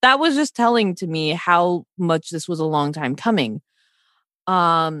 And that was just telling to me how much this was a long time coming.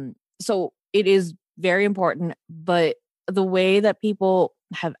 So it is very important, but the way that people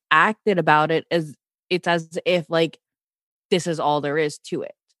have acted about it is it's as if like this is all there is to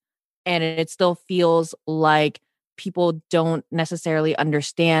it. And it still feels like people don't necessarily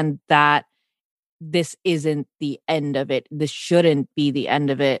understand that this isn't the end of it. This shouldn't be the end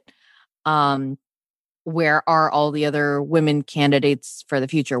of it. Where are all the other women candidates for the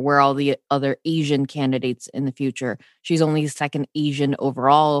future? Where are all the other Asian candidates in the future? She's only second Asian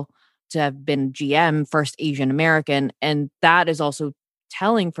overall to have been GM, first Asian American. And that is also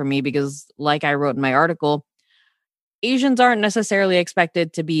telling for me because, like I wrote in my article, Asians aren't necessarily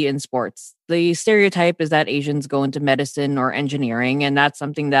expected to be in sports. The stereotype is that Asians go into medicine or engineering, and that's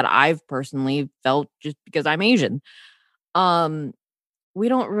something that I've personally felt just because I'm Asian. We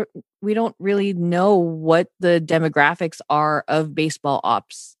don't really know what the demographics are of baseball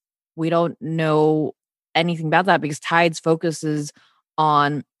ops. We don't know anything about that because Tides focuses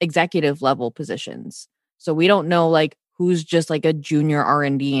on executive level positions. So we don't know like who's just like a junior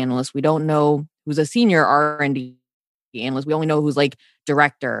R&D analyst. We don't know who's a senior R&D analyst. We only know who's like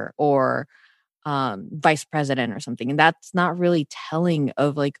director or vice president or something. And that's not really telling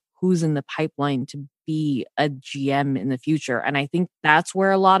of like who's in the pipeline to be a GM in the future. And I think that's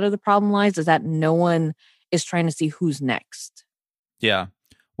where a lot of the problem lies, is that no one is trying to see who's next. Yeah.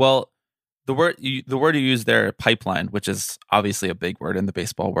 Well, the word you use there, pipeline, which is obviously a big word in the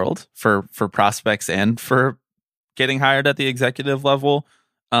baseball world for prospects and for getting hired at the executive level.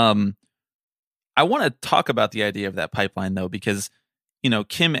 I want to talk about the idea of that pipeline, though, because,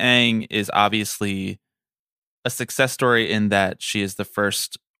 Kim Ng is obviously a success story in that she is the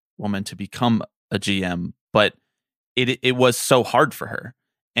first woman to become a GM, but it was so hard for her.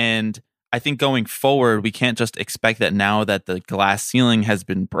 And I think going forward, we can't just expect that now that the glass ceiling has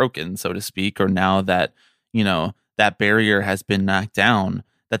been broken, so to speak, or now that, that barrier has been knocked down,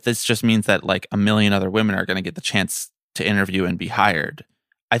 that this just means that like a million other women are going to get the chance to interview and be hired.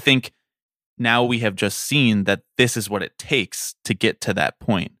 I think now we have just seen that this is what it takes to get to that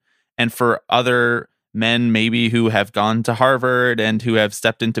point. And for other men maybe who have gone to Harvard and who have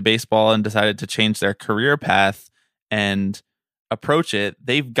stepped into baseball and decided to change their career path and approach it,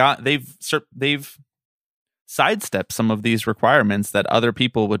 they've sidestepped some of these requirements that other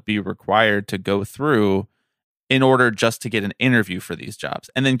people would be required to go through in order just to get an interview for these jobs.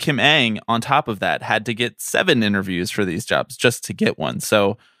 And then Kim Ng, on top of that, had to get 7 interviews for these jobs just to get one.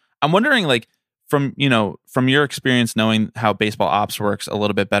 So I'm wondering, like, from your experience knowing how baseball ops works a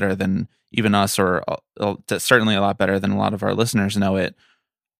little bit better than even us, or certainly a lot better than a lot of our listeners know it,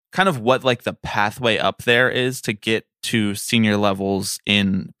 kind of what like the pathway up there is to get to senior levels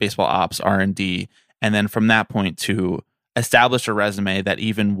in baseball ops, R&D, and then from that point to establish a resume that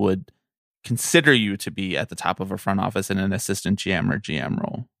even would consider you to be at the top of a front office in an assistant GM or GM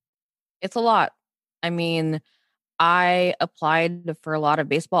role. It's a lot. I mean, I applied for a lot of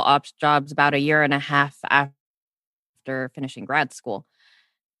baseball ops jobs about a year and a half after finishing grad school.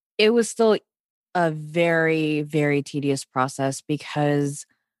 It was still a very, very tedious process because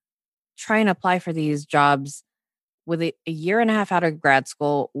trying to apply for these jobs with a year and a half out of grad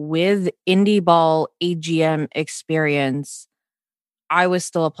school with indie ball AGM experience, I was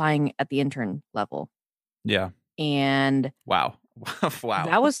still applying at the intern level. Yeah. And wow.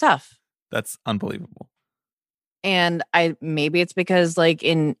 That was tough. That's unbelievable. And maybe it's because like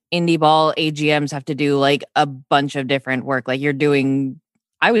in indie ball, AGMs have to do like a bunch of different work. Like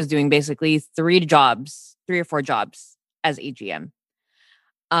I was doing basically 3 or 4 jobs as AGM.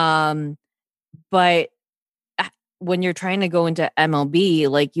 But when you're trying to go into MLB,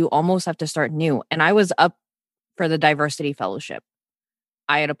 like you almost have to start new. And I was up for the diversity fellowship.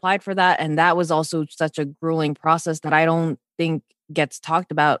 I had applied for that. And that was also such a grueling process that I don't think gets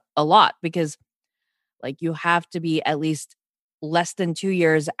talked about a lot, because like you have to be at least less than 2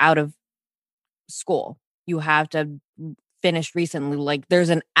 years out of school. You have to finish recently. Like there's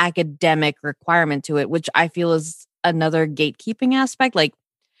an academic requirement to it, which I feel is another gatekeeping aspect. Like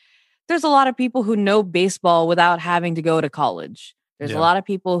there's a lot of people who know baseball without having to go to college. There's a lot of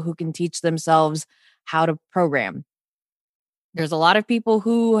people who can teach themselves how to program. There's a lot of people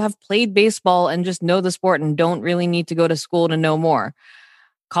who have played baseball and just know the sport and don't really need to go to school to know more.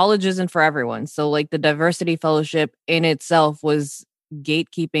 College isn't for everyone. So like the diversity fellowship in itself was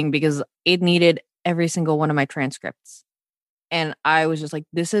gatekeeping because it needed every single one of my transcripts. And I was just like,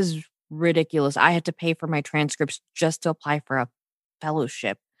 this is ridiculous. I had to pay for my transcripts just to apply for a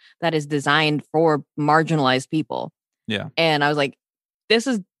fellowship that is designed for marginalized people. Yeah. And I was like, this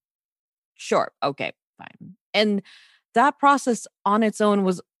is sure. Okay, fine. And that process on its own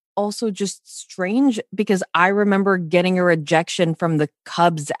was also just strange because I remember getting a rejection from the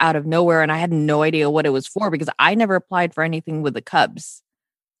Cubs out of nowhere and I had no idea what it was for because I never applied for anything with the Cubs.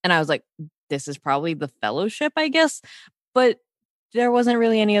 And I was like, this is probably the fellowship, I guess. But there wasn't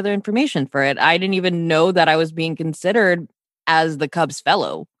really any other information for it. I didn't even know that I was being considered as the Cubs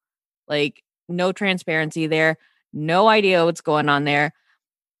fellow. Like, no transparency there. No idea what's going on there.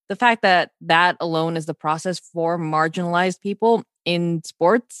 The fact that that alone is the process for marginalized people in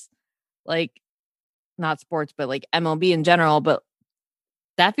sports, like not sports, but like MLB in general, but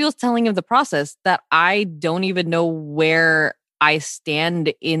that feels telling of the process that I don't even know where I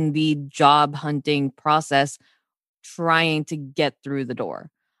stand in the job hunting process trying to get through the door.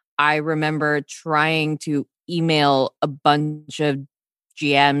 I remember trying to email a bunch of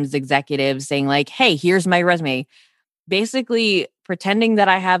GMs, executives saying like, hey, here's my resume. Basically pretending that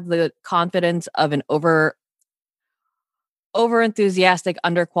I have the confidence of an over enthusiastic,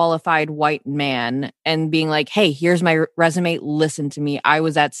 underqualified white man and being like, hey, here's my resume. Listen to me. I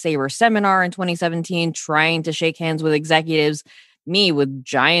was at Sabre Seminar in 2017 trying to shake hands with executives, me with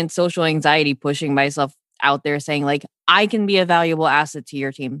giant social anxiety, pushing myself out there saying like, I can be a valuable asset to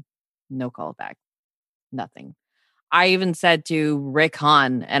your team. No call back. Nothing. I even said to Rick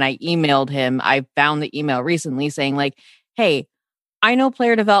Hahn, and I emailed him, I found the email recently saying like, hey, I know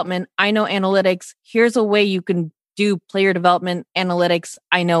player development. I know analytics. Here's a way you can do player development analytics.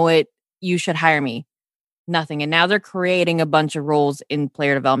 I know it. You should hire me. Nothing. And now they're creating a bunch of roles in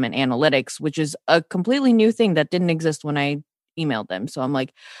player development analytics, which is a completely new thing that didn't exist when I emailed them. So I'm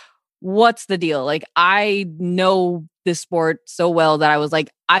like, what's the deal? Like, I know this sport so well that I was like,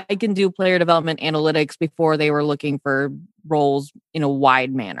 I can do player development analytics before they were looking for roles in a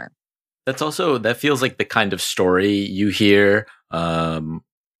wide manner. That feels like the kind of story you hear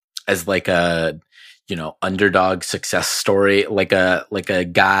as like a, underdog success story, like a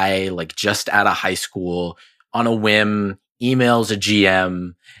guy like just out of high school on a whim emails a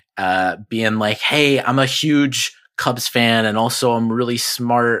GM being like, hey, I'm a huge Cubs fan, and also I'm really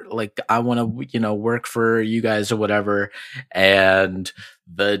smart. Like, I want to, work for you guys or whatever. And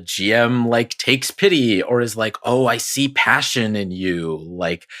the GM like takes pity or is like, oh, I see passion in you.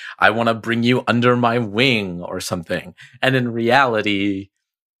 Like, I want to bring you under my wing or something. And in reality,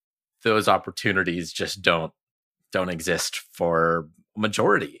 those opportunities just don't exist for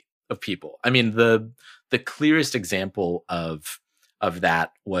majority of people. I mean, the clearest example of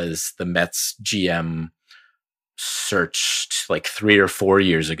that was the Mets GM searched like 3 or 4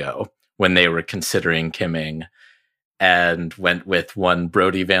 years ago when they were considering Kim Ng, and went with one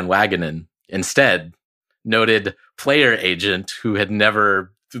Brody Van Wagenen instead, noted player agent who had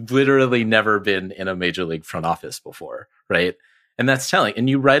literally never been in a major league front office before, right? And that's telling. And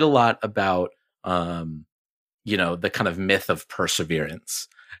you write a lot about, the kind of myth of perseverance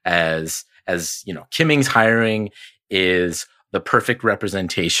as Kim Ng's hiring is the perfect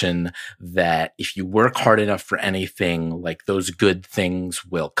representation that if you work hard enough for anything, like those good things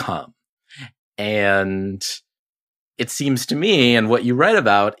will come. And it seems to me, and what you write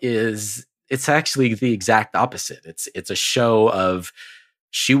about is it's actually the exact opposite. It's a show of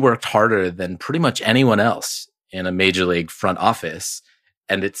she worked harder than pretty much anyone else in a major league front office,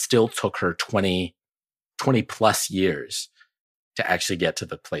 and it still took her 20 plus years to actually get to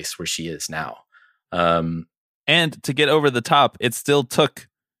the place where she is now. And to get over the top, it still took,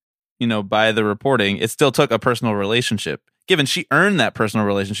 by the reporting, it still took a personal relationship. Given she earned that personal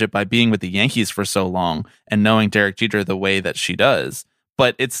relationship by being with the Yankees for so long and knowing Derek Jeter the way that she does.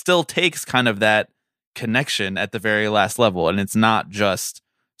 But it still takes kind of that connection at the very last level. And it's not just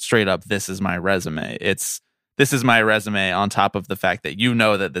straight up, this is my resume. It's, this is my resume on top of the fact that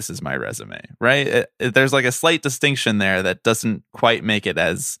that this is my resume, right? There's like a slight distinction there that doesn't quite make it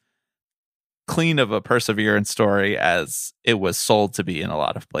as clean of a perseverance story as it was sold to be in a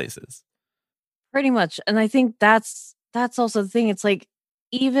lot of places. Pretty much. And I think that's also the thing. It's like,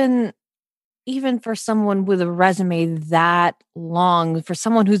 even for someone with a resume that long, for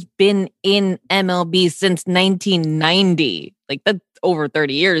someone who's been in MLB since 1990, like that's over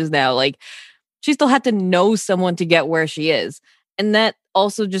 30 years now, like she still had to know someone to get where she is. And that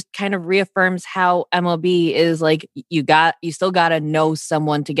also just kind of reaffirms how MLB is like, you still got to know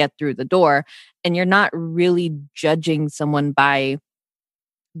someone to get through the door. And you're not really judging someone by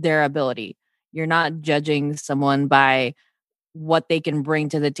their ability. You're not judging someone by what they can bring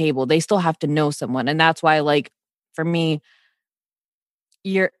to the table. They still have to know someone. And that's why, like, for me,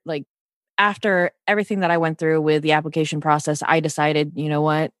 you're like, after everything that I went through with the application process, I decided, you know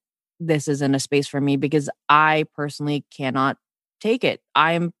what, this isn't a space for me because I personally cannot take it.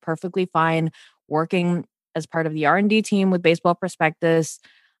 I am perfectly fine working as part of the R&D team with Baseball Prospectus.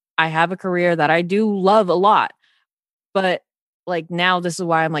 I have a career that I do love a lot, but like now this is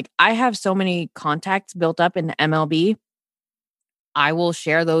why I'm like, I have so many contacts built up in MLB. I will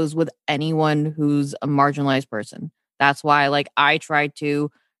share those with anyone who's a marginalized person. That's why like I try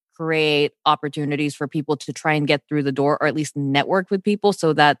to create opportunities for people to try and get through the door, or at least network with people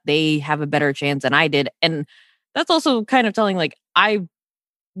so that they have a better chance than I did. And that's also kind of telling, like, I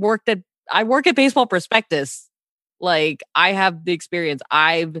work at Baseball Prospectus. Like, I have the experience.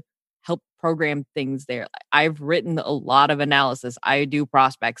 I've helped program things there. I've written a lot of analysis. I do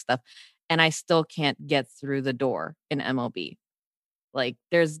prospect stuff, and I still can't get through the door in MLB. Like,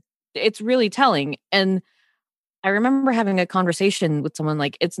 it's really telling. And I remember having a conversation with someone,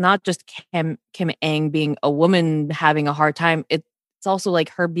 like, it's not just Kim Ng being a woman having a hard time. It's also like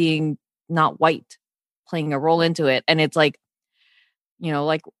her being not white playing a role into it. And it's like,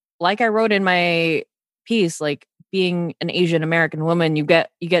 like I wrote in my piece, like being an Asian American woman, you get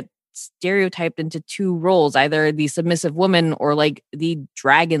stereotyped into two roles, either the submissive woman or like the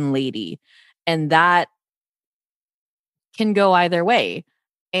dragon lady. And that can go either way.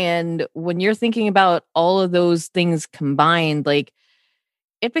 And when you're thinking about all of those things combined, like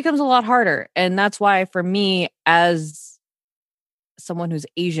it becomes a lot harder. And that's why for me, as someone who's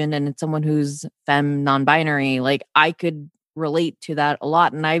Asian and someone who's femme non-binary, like I could relate to that a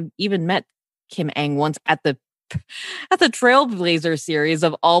lot. And I even met Kim Ng once at the Trailblazer series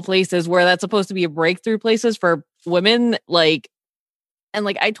of all places, where that's supposed to be a breakthrough places for women. Like, and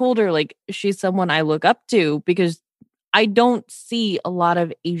like I told her, like, she's someone I look up to because I don't see a lot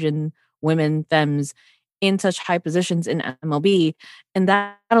of Asian women, femmes, in such high positions in MLB. And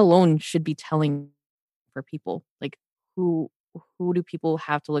that alone should be telling for people. Like, who do people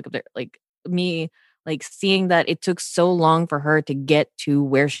have to look up there? Like me, like seeing that it took so long for her to get to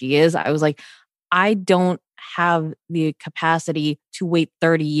where she is, I was like, I don't have the capacity to wait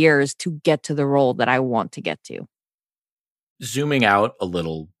 30 years to get to the role that I want to get to. Zooming out a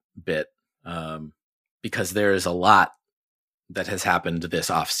little bit, because there is a lot that has happened this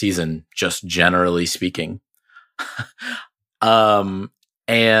off season, just generally speaking. And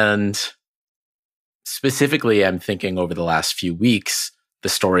specifically, I'm thinking over the last few weeks, the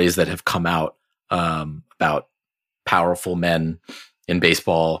stories that have come out about powerful men in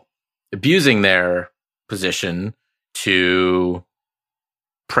baseball abusing their position to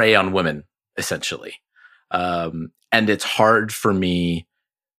prey on women, essentially. And it's hard for me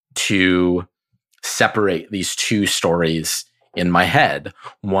to separate these two stories in my head.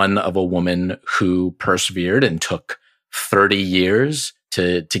 One of a woman who persevered and took 30 years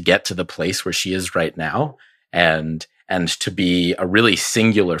to get to the place where she is right now, and to be a really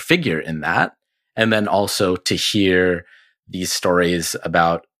singular figure in that. And then also to hear these stories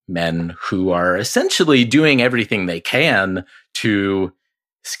about men who are essentially doing everything they can to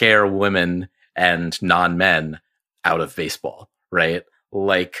scare women and non-men out of baseball, right?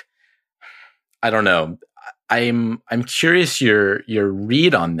 Like, I don't know. I'm curious your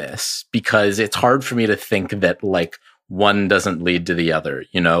read on this, because it's hard for me to think that like one doesn't lead to the other.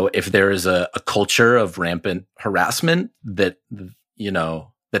 You know, if there is a culture of rampant harassment, that, you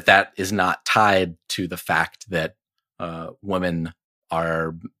know, that is not tied to the fact that women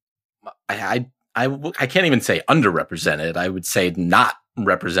are, I can't even say underrepresented. I would say not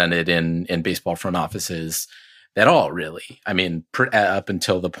represented in baseball front offices at all, really. I mean, up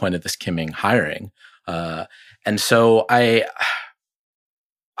until the point of this Kim Ng hiring. And so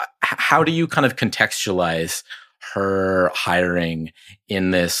how do you kind of contextualize her hiring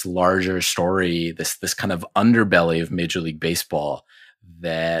in this larger story, this kind of underbelly of Major League Baseball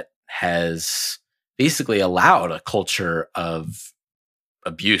that has basically allowed a culture of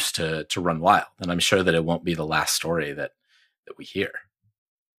abuse to run wild? And I'm sure that it won't be the last story that we hear.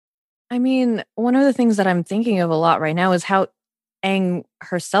 I mean, one of the things that I'm thinking of a lot right now is how Ng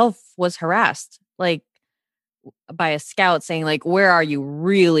herself was harassed, like by a scout saying, like, where are you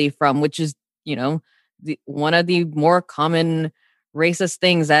really from? Which is, you know, one of the more common racist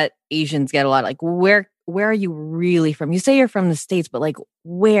things that Asians get a lot. Like, where are you really from? You say you're from the States, but like,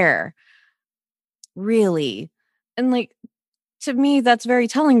 where? Really? And like, to me, that's very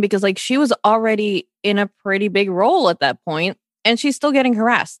telling, because like she was already in a pretty big role at that point and she's still getting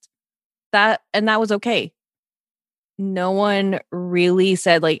harassed. That was okay. No one really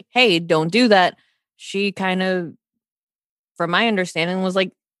said like, hey, don't do that. She kind of, from my understanding, was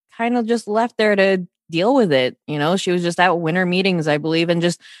like kind of just left there to deal with it. You know, she was just at winter meetings, I believe, and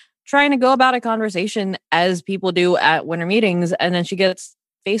just trying to go about a conversation as people do at winter meetings. And then she gets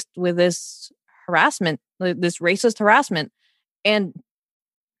faced with this harassment, this racist harassment. And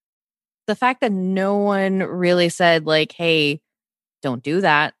the fact that no one really said like, hey, don't do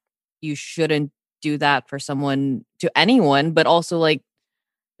that. You shouldn't do that for someone, to anyone, but also like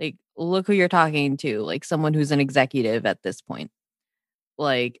look who you're talking to, like someone who's an executive at this point.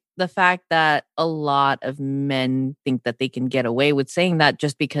 Like the fact that a lot of men think that they can get away with saying that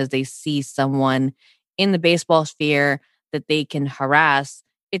just because they see someone in the baseball sphere that they can harass,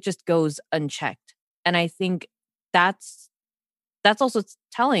 it just goes unchecked. And I think that's also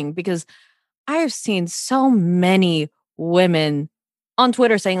telling, because I have seen so many women on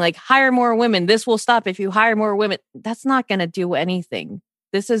Twitter saying like, hire more women. This will stop if you hire more women. That's not going to do anything.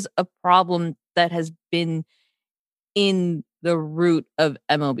 This is a problem that has been in the root of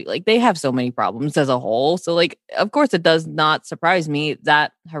MLB. Like, they have so many problems as a whole. So like, of course it does not surprise me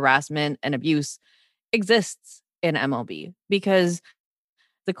that harassment and abuse exists in MLB, because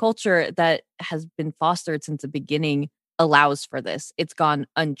the culture that has been fostered since the beginning allows for this. It's gone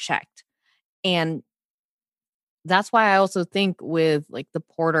unchecked. And that's why I also think with like the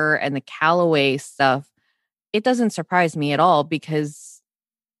Porter and the Callaway stuff, it doesn't surprise me at all, because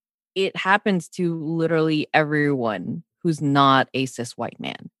it happens to literally everyone who's not a cis white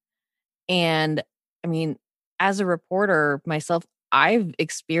man. And I mean, as a reporter myself, I've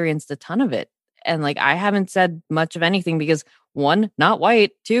experienced a ton of it. And like, I haven't said much of anything because, one, not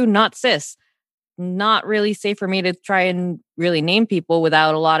white, two, not cis. Not really safe for me to try and really name people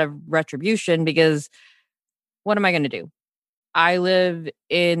without a lot of retribution, because what am I going to do? I live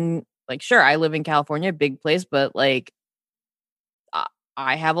in California, big place, but like,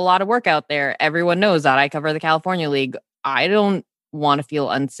 I have a lot of work out there. Everyone knows that I cover the California League. I don't want to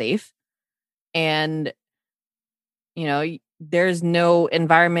feel unsafe. And, you know, there's no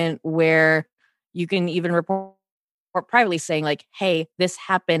environment where you can even report privately saying like, hey, this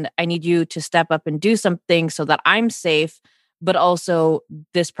happened. I need you to step up and do something so that I'm safe, but also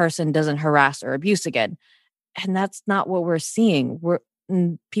this person doesn't harass or abuse again. And that's not what we're seeing.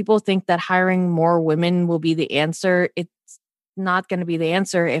 People think that hiring more women will be the answer. It's not going to be the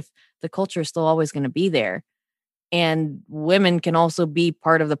answer if the culture is still always going to be there. And women can also be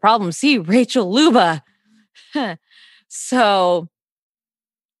part of the problem. See, Rachel Luba. So,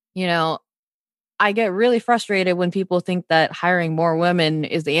 I get really frustrated when people think that hiring more women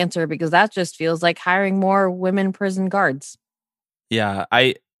is the answer, because that just feels like hiring more women prison guards. Yeah,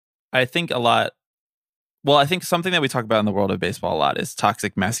 I think a lot. Well, I think something that we talk about in the world of baseball a lot is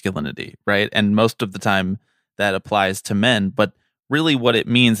toxic masculinity, right? And most of the time that applies to men, but really what it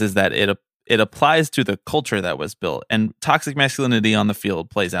means is that it applies to the culture that was built. And toxic masculinity on the field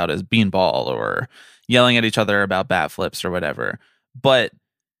plays out as beanball or yelling at each other about bat flips or whatever. But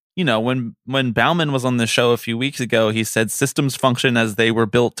when Bauman was on the show a few weeks ago, he said systems function as they were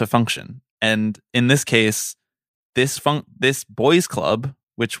built to function. And in this case, this boys club,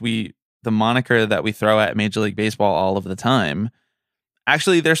 which the moniker that we throw at Major League Baseball all of the time,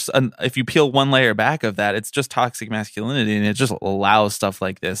 actually if you peel one layer back of that, it's just toxic masculinity, and it just allows stuff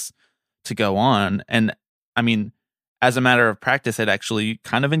like this to go on. And I mean, as a matter of practice, it actually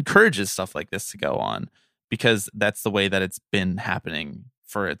kind of encourages stuff like this to go on, because that's the way that it's been happening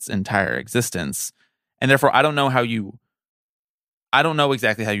for its entire existence. And therefore, I don't know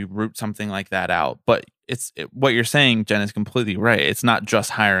exactly how you root something like that out, but what you're saying, Jen, is completely right. It's not just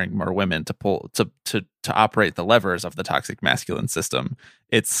hiring more women to operate the levers of the toxic masculine system.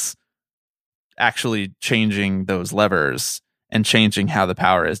 It's actually changing those levers and changing how the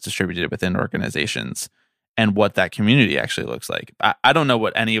power is distributed within organizations and what that community actually looks like. I don't know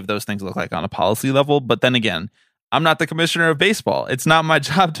what any of those things look like on a policy level, but then again, I'm not the commissioner of baseball. It's not my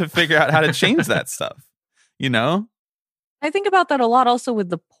job to figure out how to change that stuff, I think about that a lot also with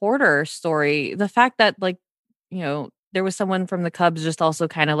the Porter story. The fact that, there was someone from the Cubs just also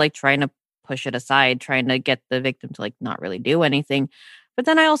kind of like trying to push it aside, trying to get the victim to not really do anything. But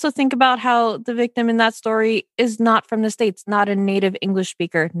then I also think about how the victim in that story is not from the States, not a native English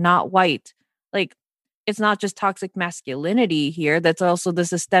speaker, not white. It's not just toxic masculinity here. That's also the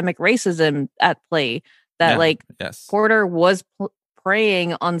systemic racism at play. That yes. Porter was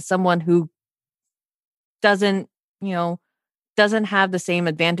preying on someone who doesn't have the same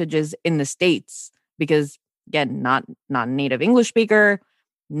advantages in the States, because again, not a native English speaker,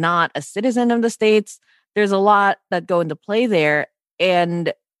 not a citizen of the States. There's a lot that go into play there.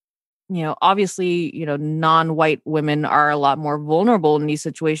 And, obviously, non-white women are a lot more vulnerable in these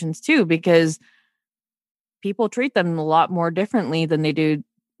situations too, because people treat them a lot more differently than they do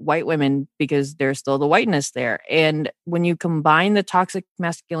white women, because there's still the whiteness there. And when you combine the toxic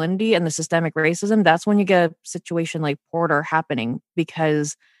masculinity and the systemic racism, that's when you get a situation like Porter happening,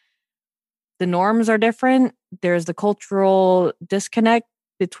 because the norms are different. There's the cultural disconnect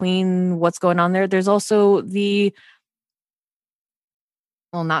between what's going on there. There's also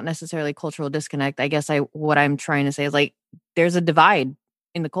not necessarily cultural disconnect. I guess what I'm trying to say is there's a divide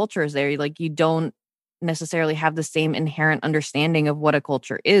in the cultures there. You don't necessarily have the same inherent understanding of what a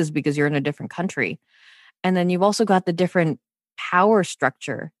culture is because you're in a different country. And then you've also got the different power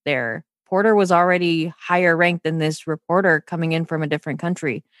structure there. Porter was already higher ranked than this reporter coming in from a different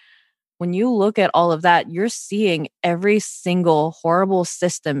country. When you look at all of that, you're seeing every single horrible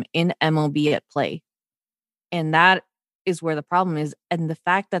system in MLB at play. And that is where the problem is. And the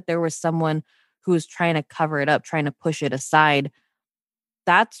fact that there was someone who was trying to cover it up, trying to push it aside,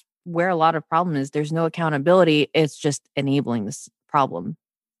 that's where a lot of problem is. There's no accountability. It's just enabling this problem.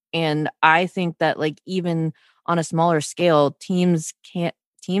 And I think that even on a smaller scale, teams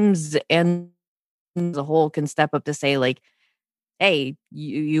and as a whole can step up to say hey,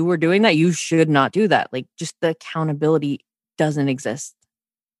 you were doing that. You should not do that. Just the accountability doesn't exist.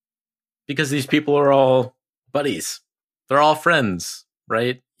 Because these people are all buddies. They're all friends,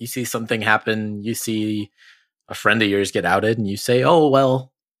 right? You see something happen, you see a friend of yours get outed, and you say, oh,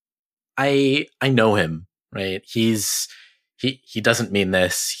 well, I know him, right? He doesn't mean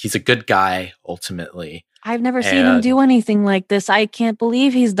this. He's a good guy, ultimately. I've never seen him do anything like this. I can't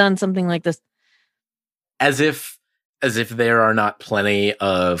believe he's done something like this. As if there are not plenty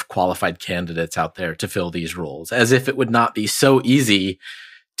of qualified candidates out there to fill these roles. As if it would not be so easy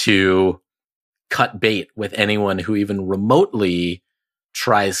to cut bait with anyone who even remotely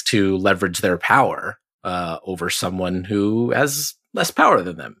tries to leverage their power over someone who has less power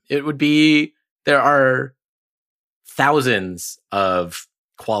than them. There are thousands of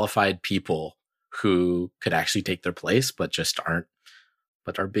qualified people who could actually take their place, but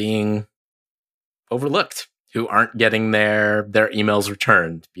are being overlooked, who aren't getting their emails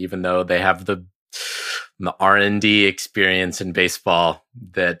returned, even though they have the R&D experience in baseball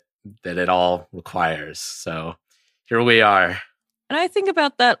that it all requires. So here we are. And I think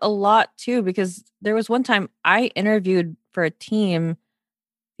about that a lot too, because there was one time I interviewed for a team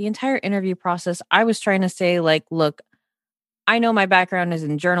the entire interview process, I was trying to say, like, look, I know my background is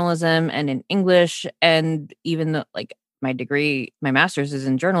in journalism and in English, and even though, like, my degree, my master's is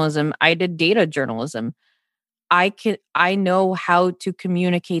in journalism, I did data journalism. I know how to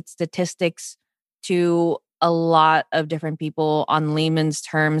communicate statistics to a lot of different people on layman's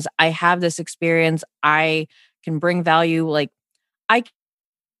terms. I have this experience. I can bring value. Like, I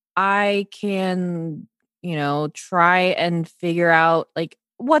can, try and figure out, like,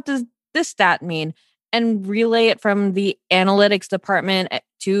 what does this stat mean, and relay it from the analytics department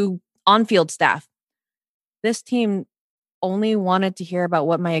to on-field staff. This team only wanted to hear about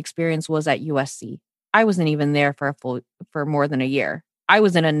what my experience was at USC. I wasn't even there for more than a year. I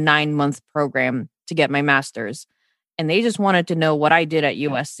was in a 9-month program to get my master's, and they just wanted to know what I did at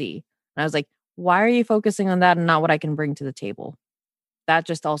USC. And I was like, why are you focusing on that and not what I can bring to the table? That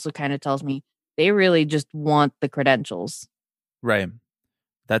just also kind of tells me they really just want the credentials. Right.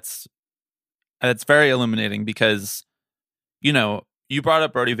 That's very illuminating because, you brought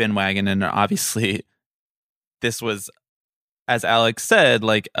up Brody Van Wagen, and obviously this was, as Alex said,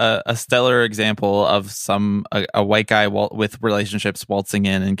 like a stellar example of a white guy with relationships waltzing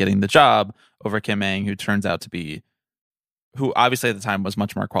in and getting the job over Kim Ng, who turns out to be, who obviously at the time was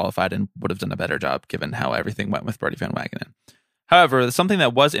much more qualified and would have done a better job given how everything went with Brody Van Wagenen. However, something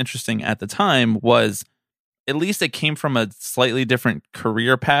that was interesting at the time was at least it came from a slightly different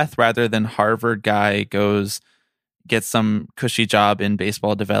career path rather than Harvard guy gets some cushy job in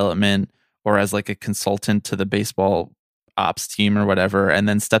baseball development or as like a consultant to the baseball ops team or whatever, and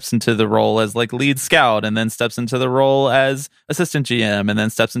then steps into the role as like lead scout, and then steps into the role as assistant GM, and then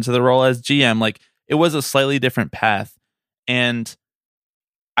steps into the role as GM. Like, it was a slightly different path. And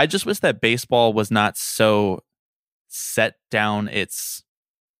I just wish that baseball was not so set down its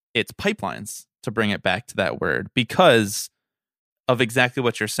pipelines, to bring it back to that word, because of exactly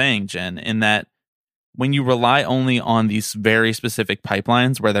what you're saying, Jen, in that when you rely only on these very specific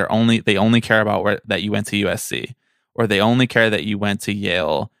pipelines where they only care about that you went to USC, or they only care that you went to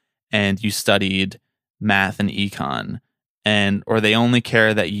Yale and you studied math and econ, or they only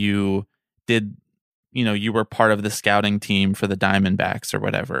care that you did, you were part of the scouting team for the Diamondbacks or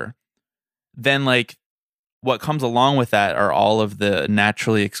whatever, then like what comes along with that are all of the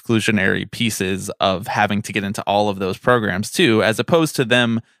naturally exclusionary pieces of having to get into all of those programs too, as opposed to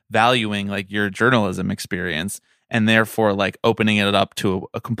them valuing like your journalism experience and therefore like opening it up to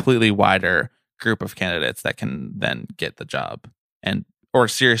a completely wider group of candidates that can then get the job or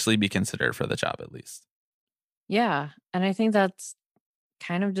seriously be considered for the job at least. Yeah. And I think that's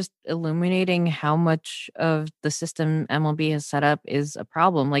kind of just illuminating how much of the system MLB has set up is a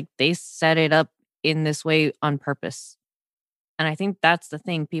problem. Like, they set it up in this way on purpose. And I think that's the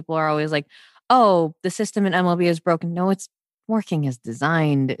thing. People are always like, oh, the system in MLB is broken. No, it's working as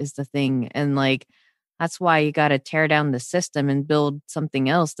designed is the thing. And like, that's why you got to tear down the system and build something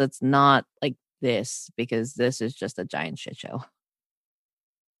else that's not like this, because this is just a giant shit show.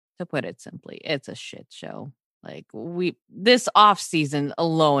 To put it simply, it's a shit show. Like, this off season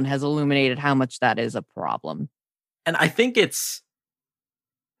alone has illuminated how much that is a problem. And I think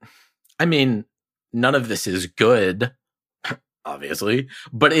none of this is good, obviously,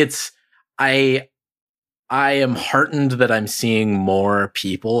 but I am heartened that I'm seeing more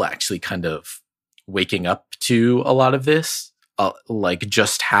people actually kind of waking up to a lot of this, like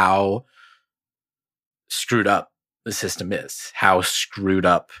just how screwed up the system is, how screwed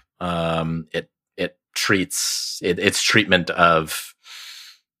up it treats its treatment of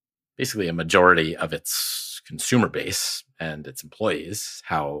basically a majority of its consumer base and its employees,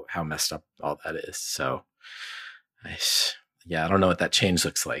 how messed up all that is. So I don't know what that change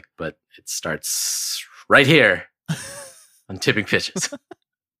looks like, but it starts right here on Tipping Pitches.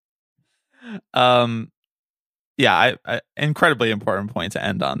 I incredibly important point to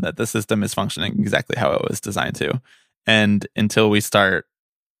end on, that the system is functioning exactly how it was designed to. And until we start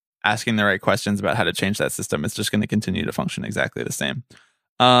asking the right questions about how to change that system, it's just going to continue to function exactly the same.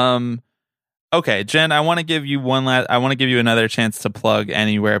 Okay, Jen, I want to give you another chance to plug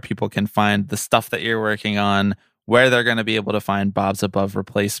anywhere people can find the stuff that you're working on, where they're going to be able to find Bob's Above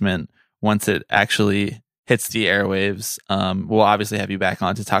Replacement once it actually hits the airwaves. We'll obviously have you back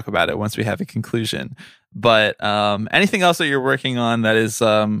on to talk about it once we have a conclusion. But anything else that you're working on that is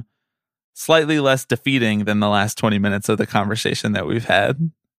slightly less defeating than the last 20 minutes of the conversation that we've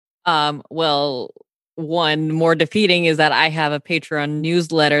had? Well, one more defeating is that I have a Patreon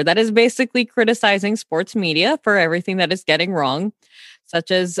newsletter that is basically criticizing sports media for everything that is getting wrong,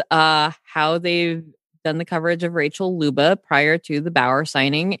 such as how they've done the coverage of Rachel Luba prior to the Bauer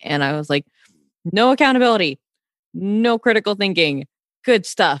signing. And I was like, no accountability, no critical thinking, Good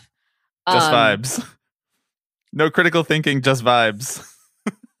stuff. Just vibes. No critical thinking, just vibes.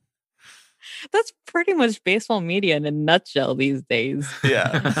 That's pretty much baseball media in a nutshell these days.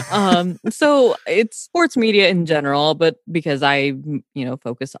 Yeah. So it's sports media in general, but because I,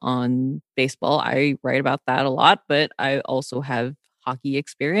 focus on baseball, I write about that a lot, but I also have hockey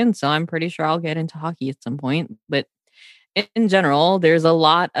experience. So I'm pretty sure I'll get into hockey at some point. But in general, there's a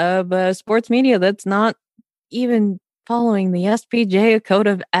lot of sports media that's not even following the SPJ code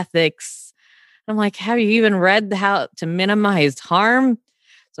of ethics. I'm like, have you even read how to minimize harm?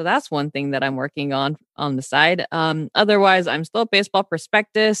 So that's one thing that I'm working on the side. Otherwise, I'm still at Baseball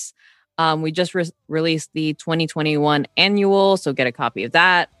Prospectus. We just released the 2021 annual, so get a copy of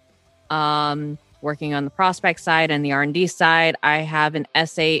that. Working on the prospect side and the R&D side. I have an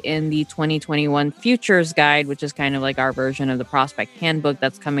essay in the 2021 Futures Guide, which is kind of like our version of the prospect handbook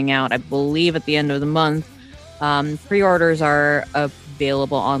that's coming out, I believe, at the end of the month. Pre-orders are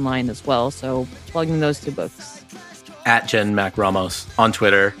available online as well, so plugging those 2 books. At Jen Mac Ramos on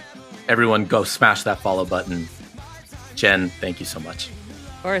Twitter. Everyone go smash that follow button. Jen, thank you so much.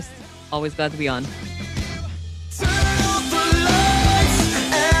 Of course. Always glad to be on.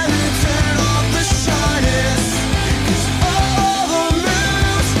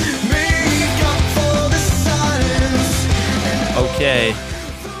 Okay.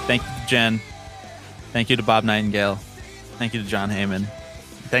 Thank you to Jen. Thank you to Bob Nightingale. Thank you to John Heyman.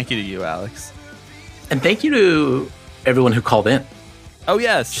 Thank you to you, Alex. And thank you to everyone who called in. Oh,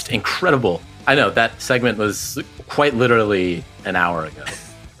 yes. Just incredible. I know that segment was quite literally an hour ago.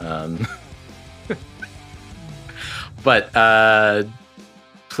 But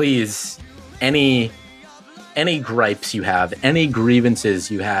please, any gripes you have, any grievances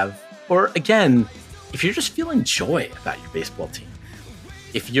you have, or again, if you're just feeling joy about your baseball team,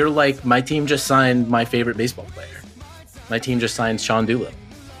 if you're like, my team just signed my favorite baseball player, my team just signed Sean Doolittle,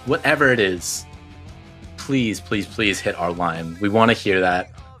 whatever it is, please, please, please hit our line. We want to hear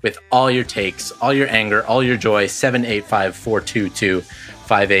that with all your takes, all your anger, all your joy.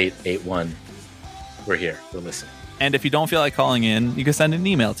 785-422-5881. We're here. We're listening. And if you don't feel like calling in, you can send an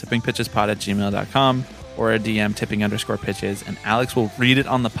email, tippingpitchespod@gmail.com, or a DM, tipping_pitches, and Alex will read it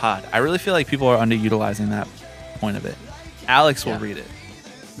on the pod. I really feel like people are underutilizing that point of it. Alex will read it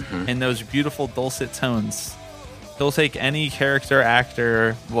in those beautiful dulcet tones. He'll take any character,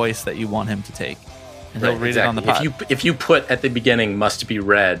 actor, voice that you want him to take, and he'll read it on the pod. If you put at the beginning "must be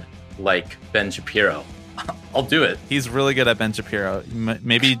read" like Ben Shapiro, I'll do it. He's really good at Ben Shapiro.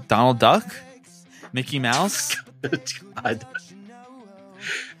 Maybe Donald Duck, Mickey Mouse. God.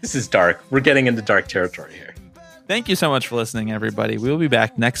 This is dark. We're getting into dark territory here. Thank you so much for listening, everybody. We will be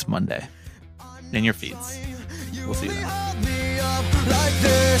back next Monday in your feeds. We'll see you then.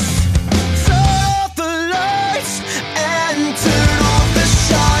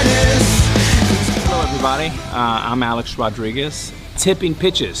 Hello, everybody. I'm Alex Rodriguez. Tipping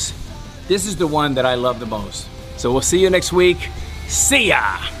Pitches. This is the one that I love the most. So we'll see you next week. See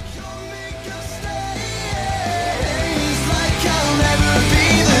ya!